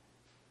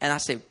 And I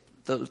say,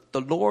 the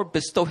Lord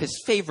bestow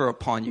His favor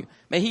upon you.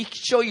 May He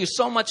show you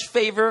so much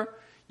favor.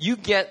 You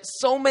get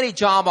so many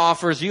job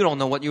offers, you don't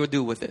know what you would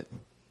do with it.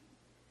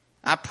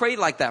 I prayed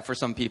like that for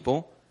some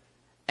people.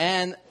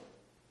 And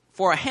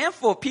for a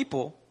handful of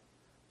people,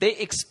 they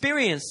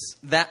experience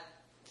that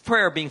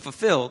prayer being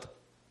fulfilled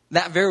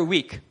that very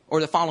week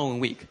or the following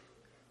week.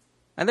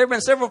 And there have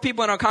been several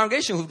people in our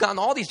congregation who've gotten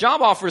all these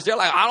job offers. They're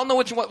like, I don't know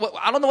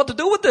what to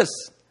do with this.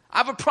 I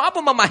have a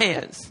problem on my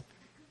hands.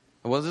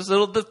 Well, this is a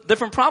little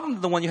different problem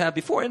than the one you had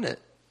before, isn't it?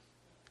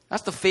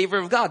 That's the favor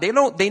of God.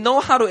 They know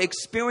how to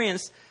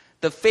experience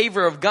the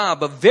favor of God,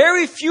 but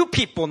very few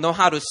people know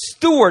how to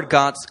steward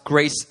God's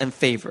grace and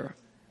favor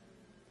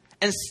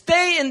and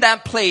stay in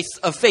that place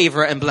of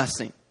favor and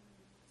blessing.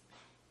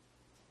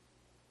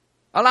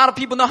 A lot of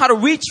people know how to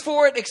reach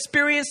for it,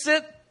 experience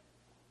it,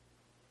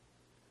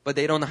 but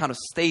they don't know how to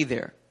stay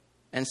there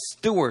and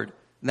steward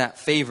that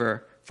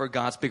favor for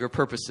God's bigger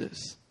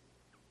purposes.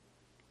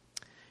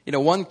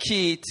 One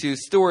key to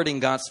stewarding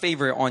God's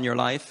favor on your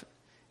life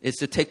is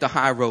to take the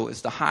high road.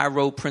 It's the high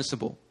road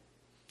principle.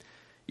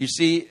 You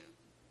see,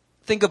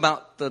 think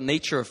about the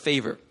nature of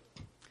favor.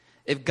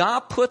 If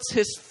God puts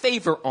His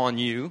favor on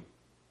you,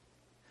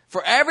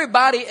 for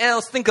everybody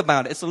else, think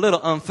about it, it's a little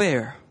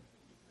unfair,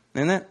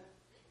 isn't it?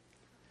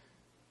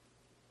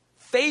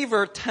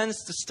 Favor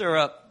tends to stir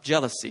up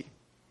jealousy,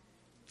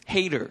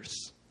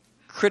 haters,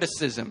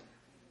 criticism.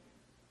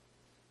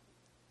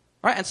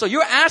 Right? And so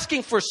you're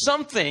asking for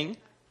something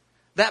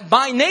that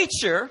by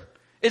nature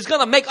is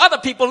going to make other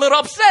people a little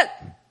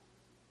upset.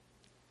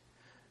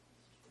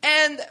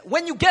 And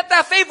when you get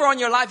that favor on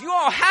your life, you're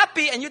all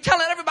happy and you're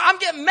telling everybody, "I'm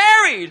getting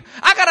married.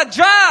 I got a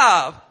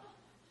job."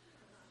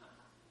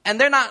 And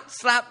they're not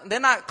slapping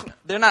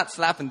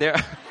their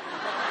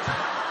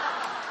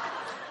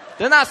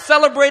they're not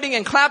celebrating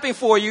and clapping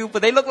for you,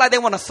 but they look like they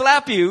want to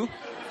slap you,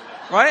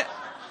 right?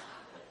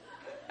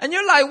 And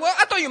you're like, "Well,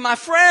 I thought you were my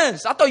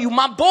friends. I thought you were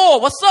my boy.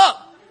 What's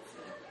up?"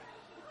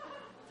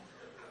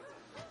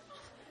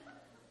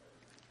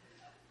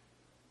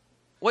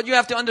 What you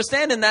have to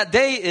understand in that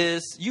day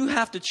is you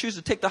have to choose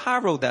to take the high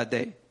road that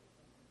day.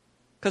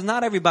 Because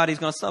not everybody's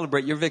going to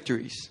celebrate your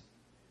victories.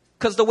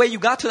 Because the way you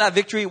got to that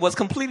victory was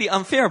completely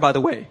unfair, by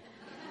the way.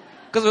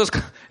 Because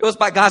it was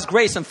by God's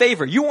grace and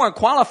favor. You weren't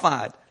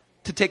qualified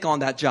to take on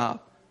that job.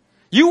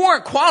 You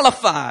weren't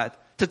qualified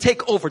to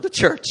take over the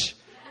church.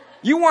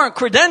 You weren't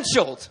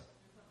credentialed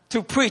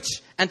to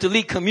preach and to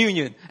lead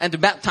communion and to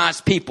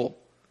baptize people.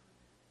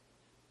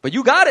 But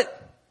you got it.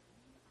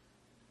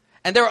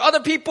 And there were other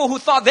people who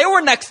thought they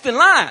were next in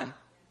line.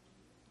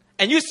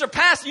 And you just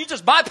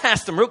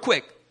bypassed them real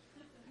quick.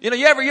 You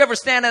ever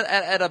stand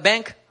at a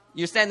bank?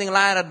 You're standing in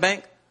line at a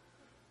bank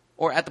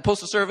or at the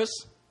postal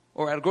service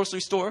or at a grocery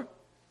store.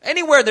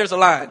 Anywhere there's a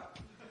line.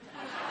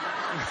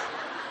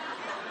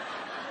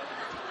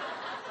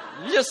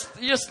 You're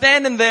just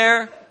standing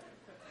there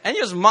and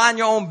you just mind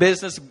your own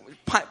business,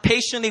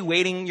 patiently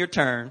waiting your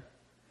turn.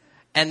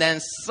 And then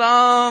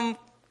some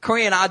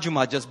Korean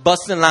ajumma just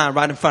busts in line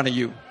right in front of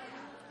you.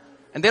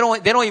 And they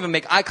don't even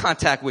make eye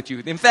contact with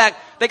you. In fact,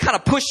 they kind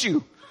of push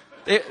you.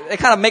 They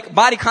kind of make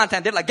body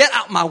contact. They're like, get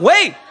out my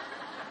way.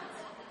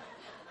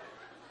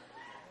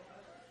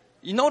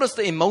 You notice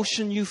the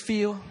emotion you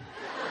feel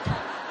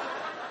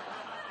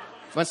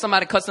when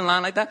somebody cuts in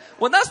line like that?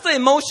 Well, that's the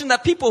emotion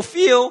that people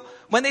feel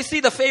when they see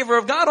the favor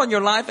of God on your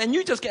life and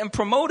you just getting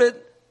promoted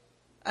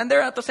and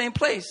they're at the same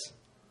place.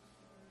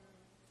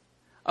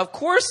 Of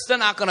course, they're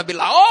not going to be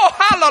like, oh,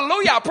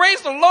 hallelujah,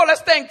 praise the Lord.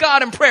 Let's thank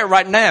God in prayer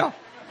right now.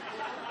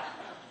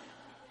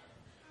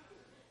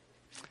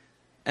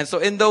 And so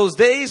in those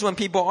days when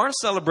people aren't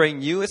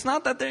celebrating you, it's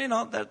not that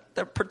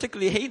they're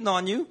particularly hating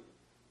on you.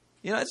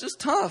 It's just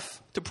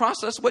tough to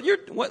process what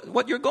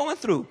you're going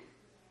through.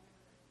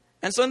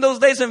 And so in those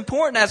days, it's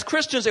important as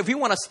Christians, if we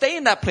want to stay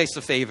in that place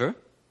of favor,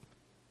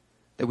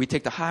 that we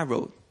take the high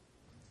road.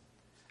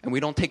 And we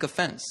don't take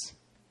offense.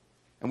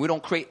 And we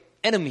don't create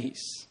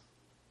enemies.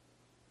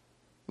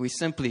 We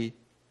simply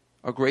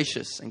are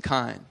gracious and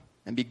kind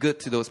and be good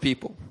to those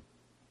people.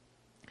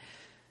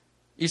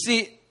 You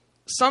see,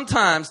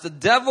 sometimes the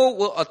devil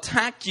will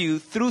attack you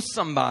through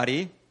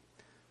somebody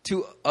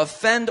to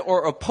offend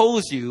or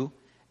oppose you.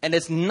 And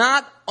it's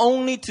not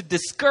only to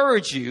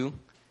discourage you,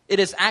 it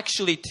is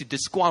actually to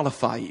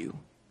disqualify you.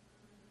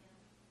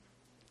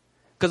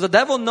 Because the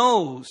devil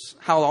knows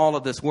how all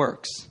of this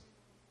works.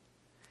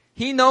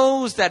 He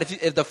knows that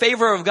if the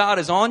favor of God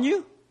is on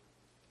you,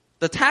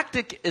 the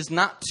tactic is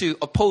not to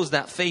oppose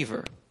that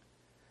favor.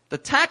 The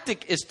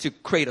tactic is to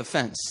create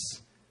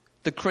offense,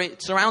 to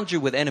surround you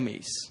with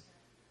enemies.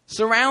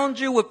 Surround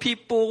you with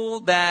people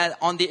that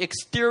on the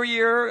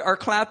exterior are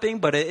clapping,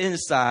 but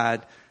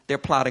inside they're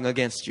plotting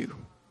against you.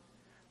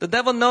 The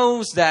devil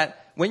knows that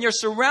when you're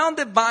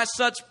surrounded by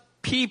such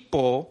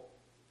people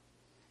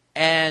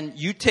and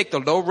you take the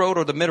low road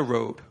or the middle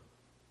road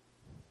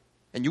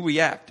and you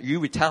react, you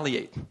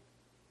retaliate,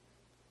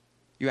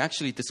 you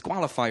actually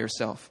disqualify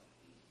yourself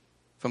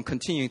from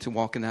continuing to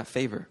walk in that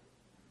favor.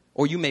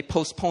 Or you may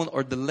postpone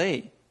or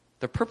delay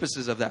the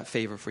purposes of that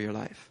favor for your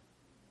life.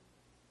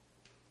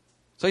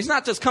 So he's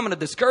not just coming to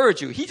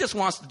discourage you. He just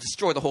wants to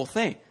destroy the whole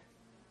thing.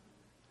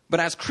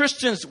 But as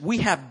Christians, we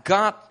have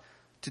got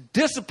to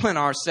discipline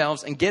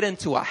ourselves and get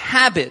into a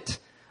habit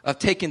of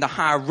taking the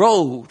high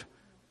road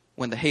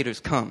when the haters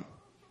come.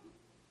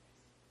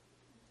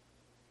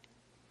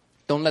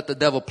 Don't let the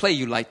devil play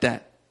you like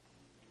that.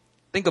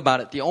 Think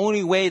about it. The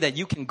only way that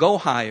you can go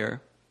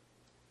higher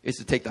is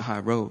to take the high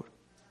road.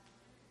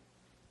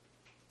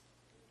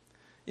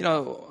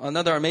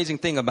 Another amazing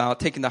thing about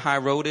taking the high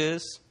road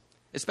is,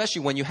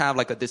 especially when you have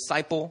like a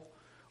disciple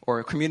or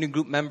a community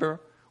group member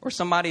or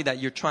somebody that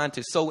you're trying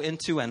to sow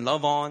into and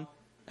love on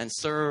and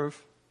serve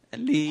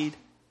and lead,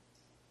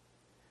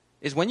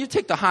 is when you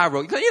take the high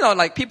road.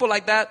 Like people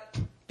like that,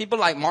 people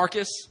like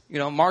Marcus.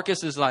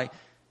 Marcus is like,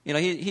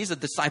 he's a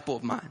disciple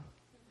of mine.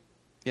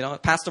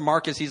 Pastor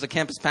Marcus, he's a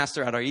campus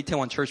pastor at our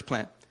Itaewon church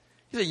plant.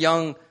 He's a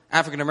young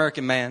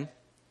African-American man.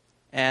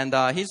 And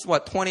he's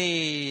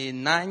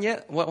 29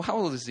 yet? How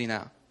old is he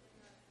now?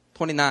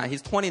 29.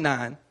 He's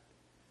 29.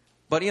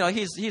 But,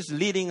 he's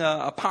leading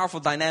a powerful,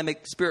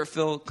 dynamic,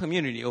 spirit-filled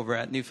community over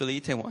at New Philly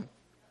Itaewon.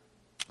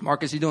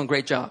 Marcus, you're doing a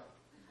great job.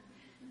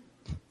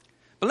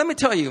 But let me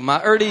tell you,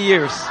 my early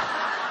years,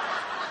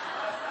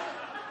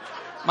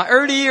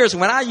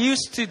 when I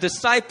used to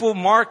disciple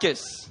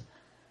Marcus,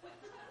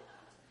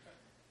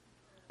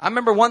 I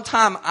remember one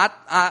time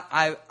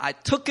I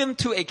took him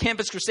to a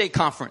Campus Crusade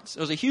conference. It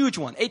was a huge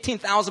one,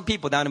 18,000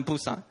 people down in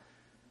Busan.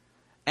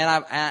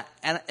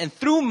 And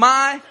through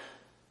my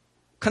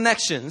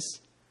connections,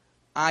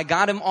 I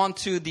got him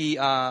onto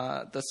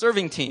the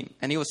serving team,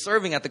 and he was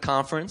serving at the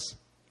conference.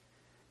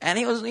 And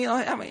he was,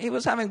 he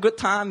was having a good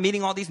time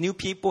meeting all these new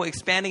people,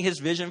 expanding his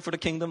vision for the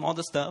kingdom, all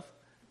this stuff.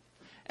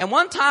 And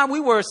one time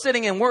we were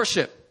sitting in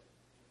worship,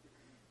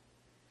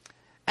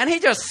 and he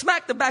just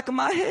smacked the back of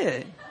my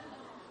head.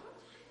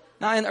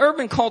 Now, in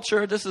urban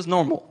culture, this is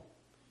normal.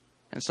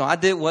 And so I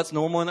did what's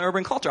normal in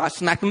urban culture. I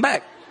smacked him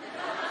back.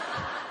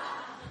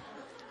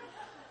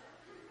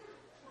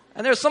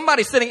 And there's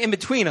somebody sitting in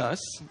between us.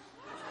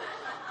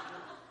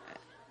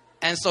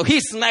 And so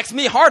he smacks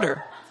me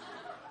harder.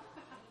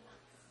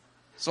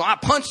 So I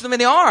punched him in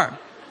the arm.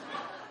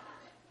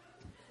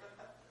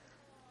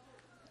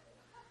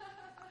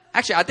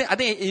 Actually, I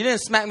think you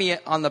didn't smack me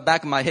on the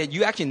back of my head.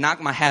 You actually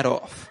knocked my hat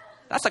off.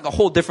 That's like a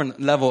whole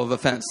different level of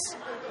offense.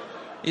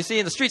 You see,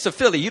 in the streets of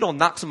Philly, you don't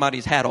knock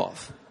somebody's hat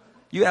off.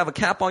 You have a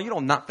cap on, you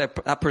don't knock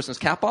that person's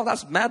cap off.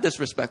 That's mad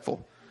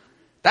disrespectful.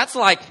 That's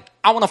like,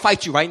 I want to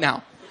fight you right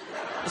now.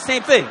 The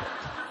same thing.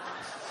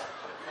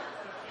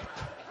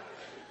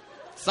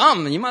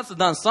 You must have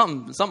done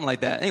something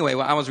like that. Anyway,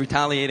 I was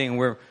retaliating and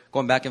we're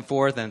going back and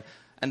forth. And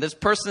this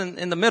person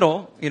in the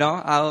middle,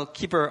 I'll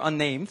keep her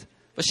unnamed.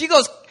 But she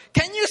goes,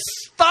 can you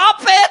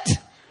stop it?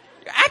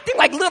 You're acting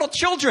like little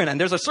children. And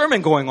there's a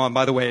sermon going on,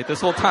 by the way,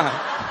 this whole time.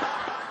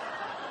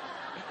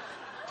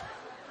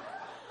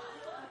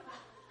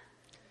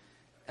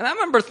 And I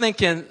remember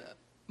thinking,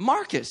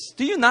 Marcus,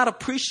 do you not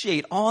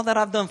appreciate all that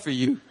I've done for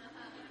you?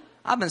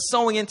 I've been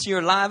sowing into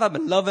your life. I've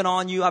been loving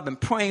on you. I've been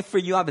praying for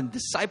you. I've been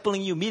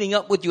discipling you, meeting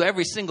up with you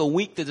every single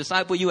week to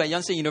disciple you at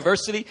Yonsei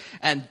University.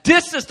 And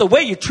this is the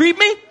way you treat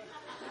me?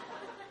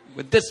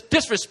 With this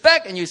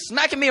disrespect, and you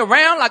smacking me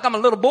around like I'm a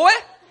little boy?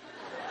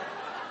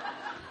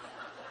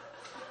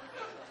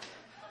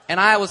 And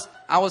I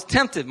was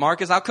tempted,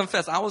 Marcus, I'll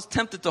confess, I was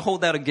tempted to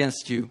hold that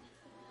against you.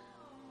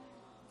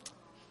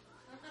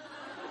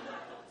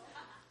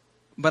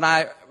 But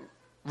I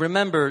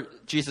remember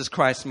Jesus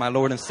Christ, my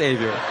Lord and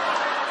Savior.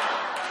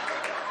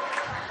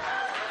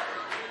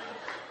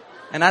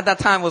 And at that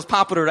time, it was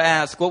popular to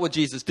ask, what would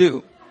Jesus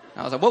do?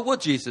 I was like, what would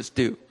Jesus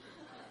do?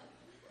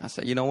 I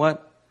said, you know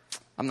what?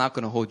 I'm not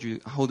going to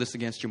hold this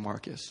against you,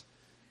 Marcus.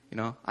 You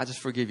know, I just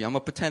forgive you. I'm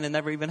going to pretend it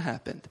never even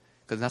happened.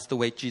 Because that's the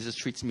way Jesus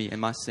treats me in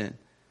my sin.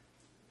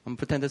 I'm going to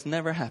pretend this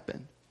never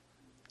happened.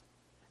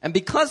 And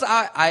because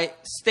I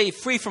stayed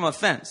free from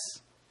offense,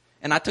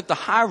 and I took the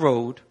high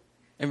road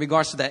in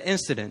regards to that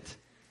incident,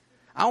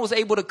 I was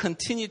able to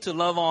continue to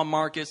love on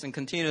Marcus and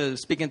continue to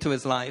speak into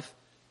his life.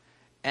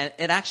 And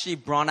it actually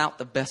brought out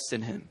the best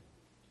in him.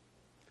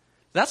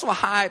 That's what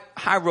high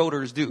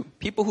roaders do.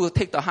 People who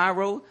take the high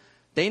road,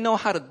 they know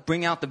how to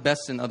bring out the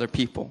best in other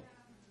people.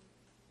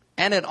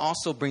 And it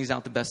also brings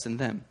out the best in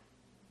them.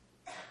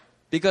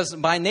 Because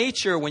by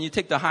nature, when you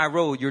take the high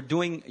road, you're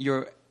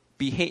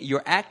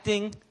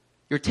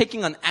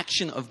taking an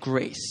action of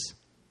grace.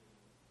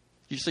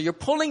 So you're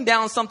pulling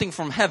down something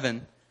from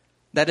heaven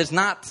that is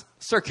not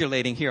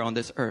circulating here on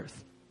this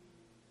earth.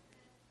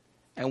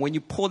 And when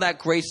you pull that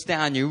grace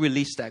down, you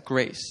release that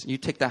grace. You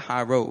take that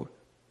high road.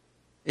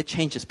 It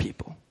changes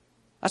people.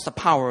 That's the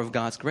power of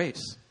God's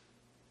grace.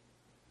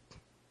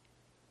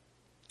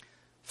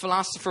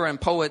 Philosopher and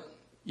poet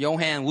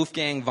Johann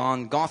Wolfgang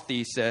von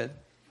Goethe said,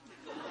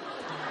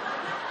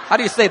 how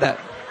do you say that?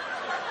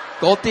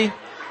 Goethe?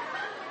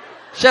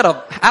 Shut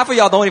up. Half of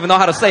y'all don't even know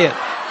how to say it.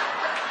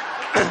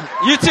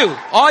 You too.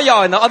 All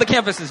y'all in the other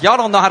campuses, y'all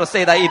don't know how to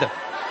say that either.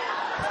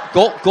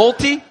 Goethe?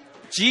 Goethe.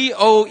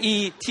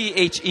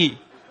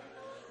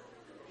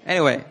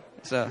 Anyway,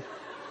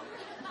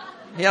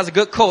 he has a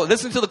good quote.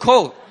 Listen to the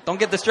quote. Don't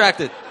get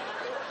distracted.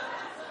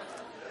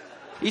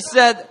 He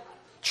said,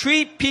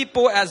 treat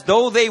people as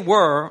though they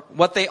were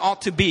what they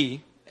ought to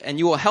be, and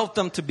you will help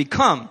them to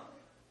become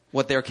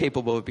what they're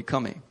capable of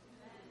becoming.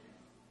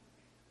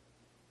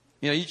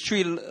 You know, you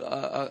treat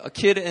a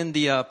kid in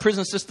the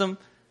prison system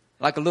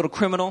like a little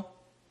criminal,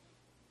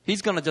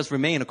 he's going to just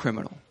remain a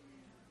criminal.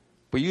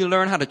 But you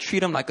learn how to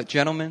treat him like a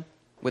gentleman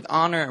with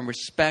honor and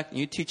respect, and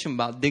you teach him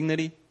about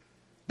dignity,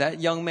 that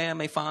young man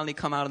may finally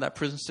come out of that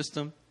prison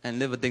system and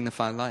live a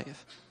dignified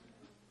life.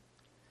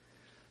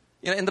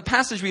 You know, in the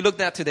passage we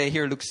looked at today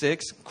here, Luke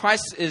 6,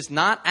 Christ is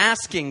not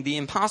asking the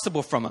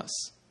impossible from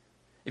us.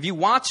 If you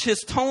watch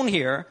his tone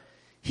here,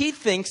 he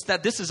thinks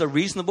that this is a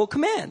reasonable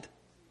command.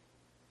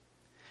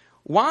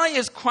 Why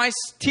is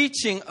Christ's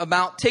teaching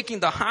about taking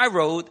the high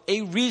road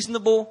a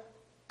reasonable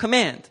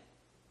command?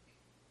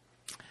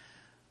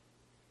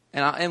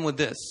 And I'll end with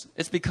this.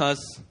 It's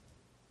because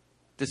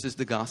this is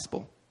the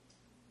gospel.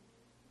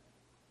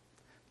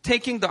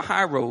 Taking the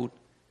high road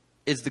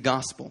is the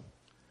gospel.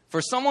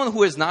 For someone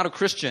who is not a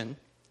Christian,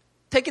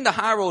 taking the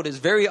high road is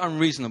very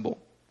unreasonable.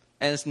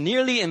 And it's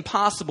nearly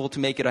impossible to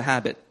make it a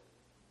habit.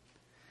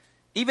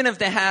 Even if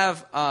they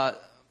have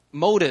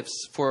motives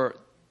for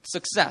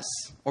success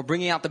or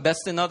bringing out the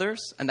best in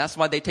others, and that's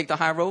why they take the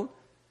high road,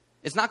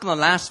 it's not going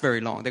to last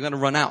very long. They're going to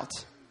run out.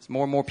 As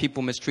more and more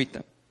people mistreat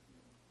them.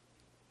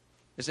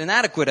 It's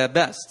inadequate at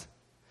best.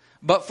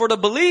 But for the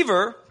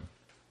believer,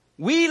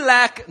 we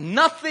lack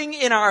nothing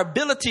in our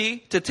ability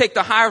to take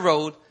the high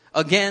road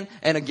again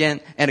and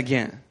again and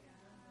again.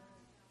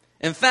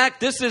 In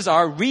fact, this is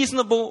our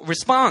reasonable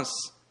response.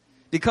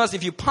 Because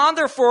if you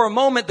ponder for a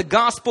moment the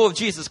gospel of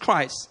Jesus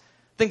Christ,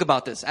 think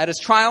about this. At his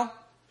trial,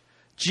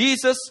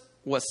 Jesus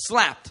was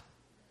slapped.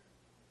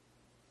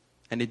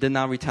 And he did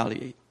not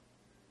retaliate.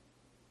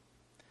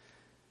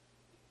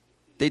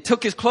 They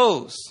took his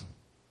clothes.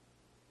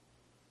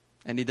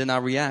 And he did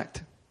not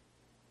react.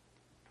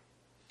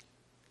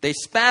 They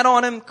spat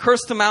on him,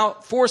 cursed him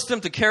out, forced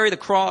him to carry the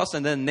cross,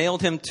 and then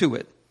nailed him to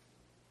it.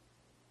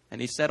 And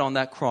he said on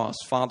that cross,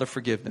 Father,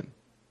 forgive them,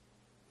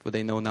 for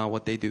they know not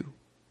what they do.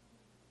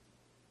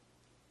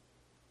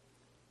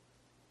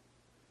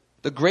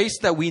 The grace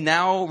that we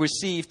now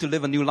receive to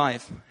live a new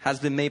life has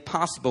been made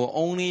possible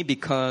only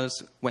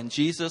because when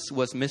Jesus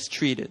was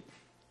mistreated,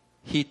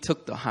 he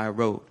took the high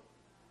road.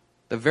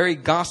 The very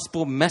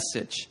gospel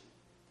message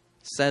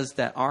says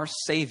that our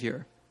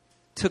Savior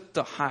took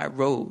the high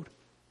road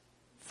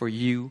for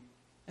you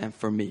and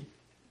for me.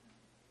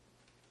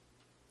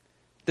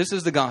 This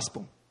is the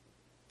gospel.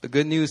 The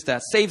good news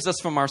that saves us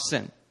from our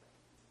sin.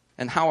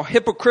 And how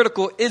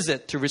hypocritical is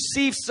it to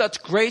receive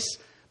such grace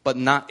but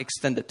not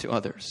extend it to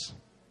others?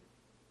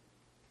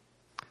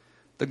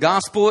 The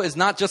gospel is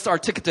not just our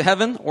ticket to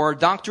heaven or a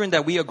doctrine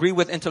that we agree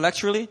with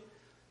intellectually.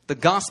 The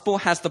gospel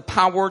has the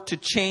power to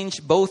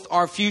change both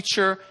our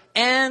future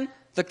and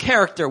the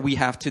character we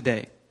have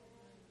today.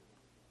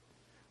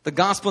 The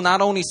gospel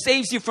not only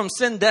saves you from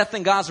sin, death,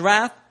 and God's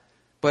wrath,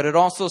 but it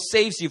also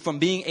saves you from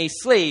being a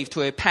slave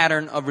to a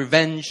pattern of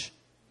revenge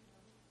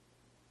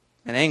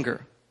and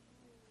anger.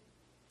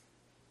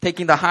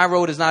 Taking the high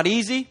road is not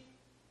easy,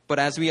 but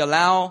as we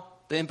allow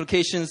the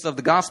implications of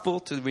the gospel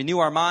to renew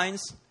our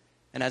minds,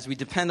 and as we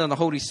depend on the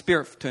Holy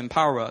Spirit to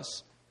empower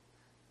us,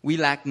 we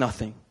lack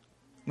nothing.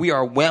 We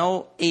are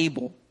well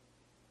able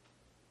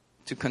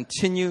to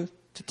continue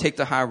to take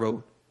the high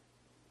road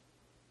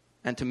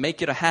and to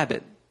make it a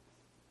habit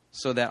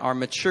so that our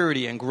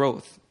maturity and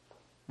growth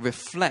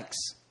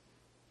reflects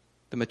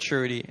the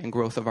maturity and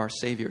growth of our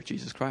Savior,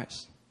 Jesus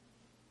Christ.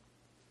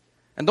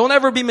 And don't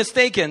ever be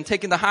mistaken,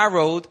 taking the high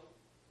road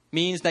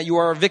means that you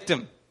are a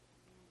victim.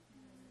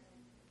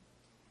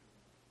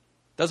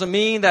 Doesn't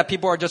mean that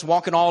people are just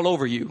walking all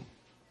over you.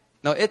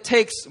 No, it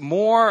takes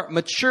more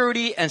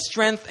maturity and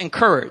strength and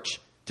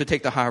courage to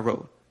take the high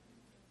road.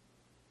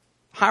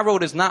 High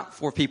road is not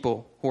for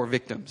people who are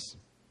victims.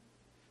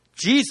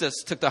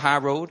 Jesus took the high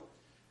road,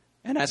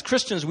 and as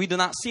Christians, we do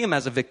not see him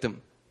as a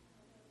victim.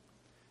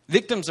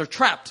 Victims are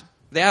trapped.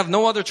 They have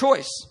no other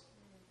choice.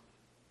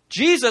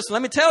 Jesus,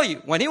 let me tell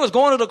you, when he was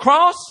going to the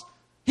cross,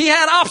 he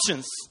had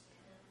options.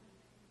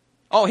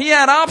 Oh, he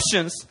had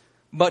options,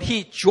 but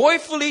he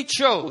joyfully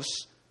chose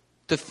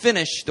to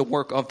finish the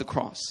work of the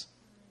cross.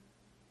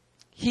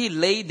 He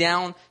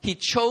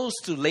chose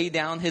to lay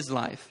down his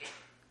life.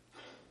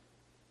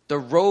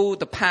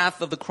 The path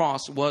of the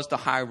cross was the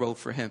high road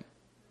for him.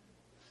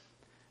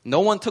 No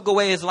one took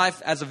away his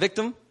life as a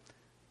victim.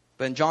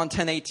 But in John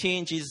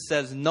 10:18, Jesus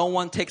says, no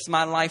one takes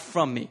my life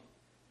from me,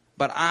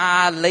 but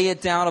I lay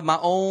it down of my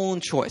own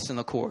choice and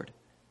accord.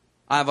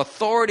 I have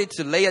authority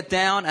to lay it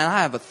down, and I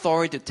have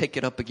authority to take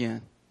it up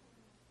again.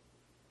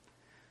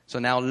 So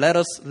now let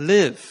us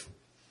live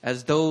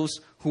as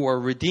those who are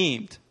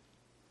redeemed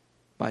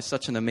by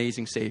such an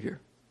amazing Savior.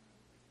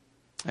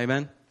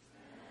 Amen?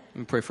 Let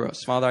me pray for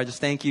us. Father, I just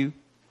thank you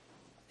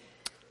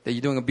that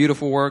you're doing a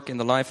beautiful work in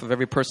the life of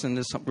every person in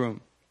this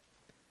room.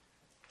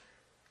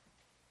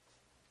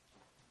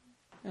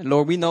 And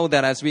Lord, we know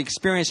that as we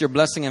experience your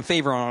blessing and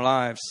favor on our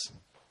lives,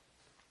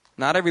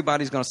 not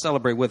everybody's going to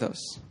celebrate with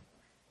us.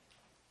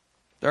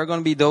 There are going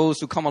to be those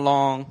who come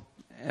along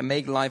and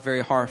make life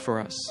very hard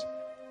for us.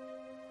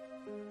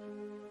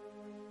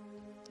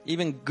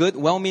 Even good,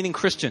 well-meaning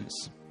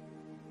Christians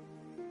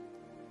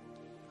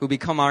who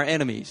become our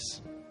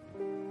enemies.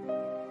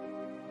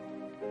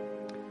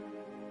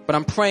 But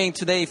I'm praying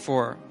today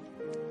for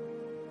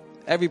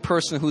every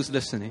person who's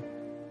listening.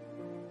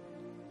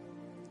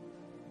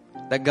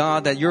 That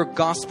God, that your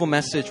gospel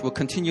message will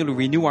continue to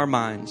renew our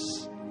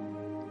minds.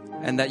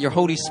 And that your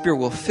Holy Spirit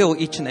will fill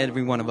each and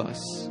every one of us.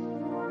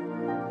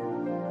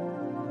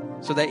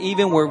 So that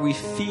even where we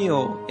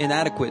feel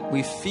inadequate,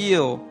 we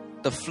feel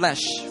the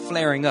flesh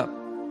flaring up,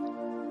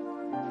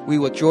 we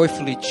will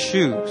joyfully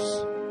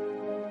choose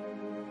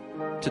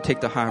to take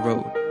the high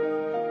road.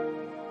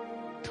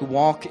 To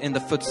walk in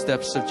the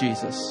footsteps of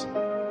Jesus.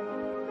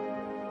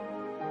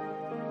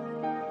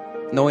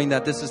 Knowing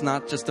that this is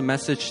not just a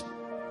message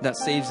that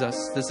saves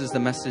us. This is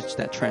the message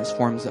that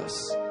transforms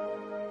us.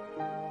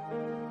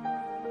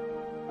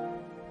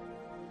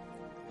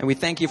 And we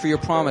thank you for your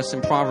promise in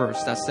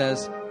Proverbs that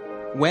says,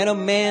 when a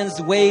man's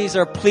ways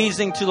are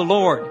pleasing to the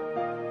Lord,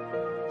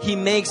 he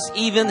makes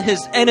even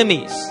his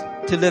enemies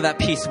to live at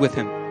peace with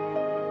him.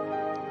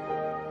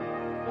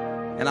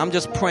 And I'm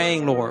just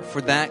praying, Lord, for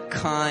that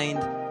kind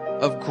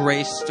of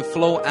grace to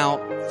flow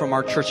out from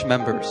our church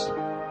members.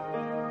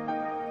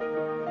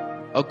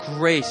 A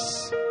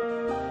grace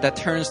that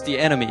turns the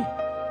enemy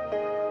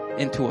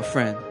into a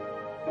friend.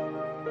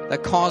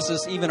 That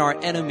causes even our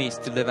enemies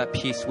to live at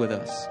peace with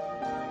us.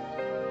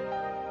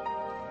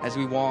 As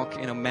we walk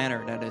in a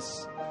manner that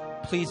is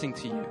pleasing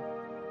to you.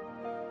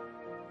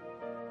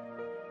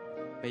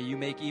 May you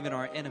make even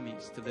our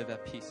enemies to live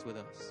at peace with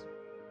us.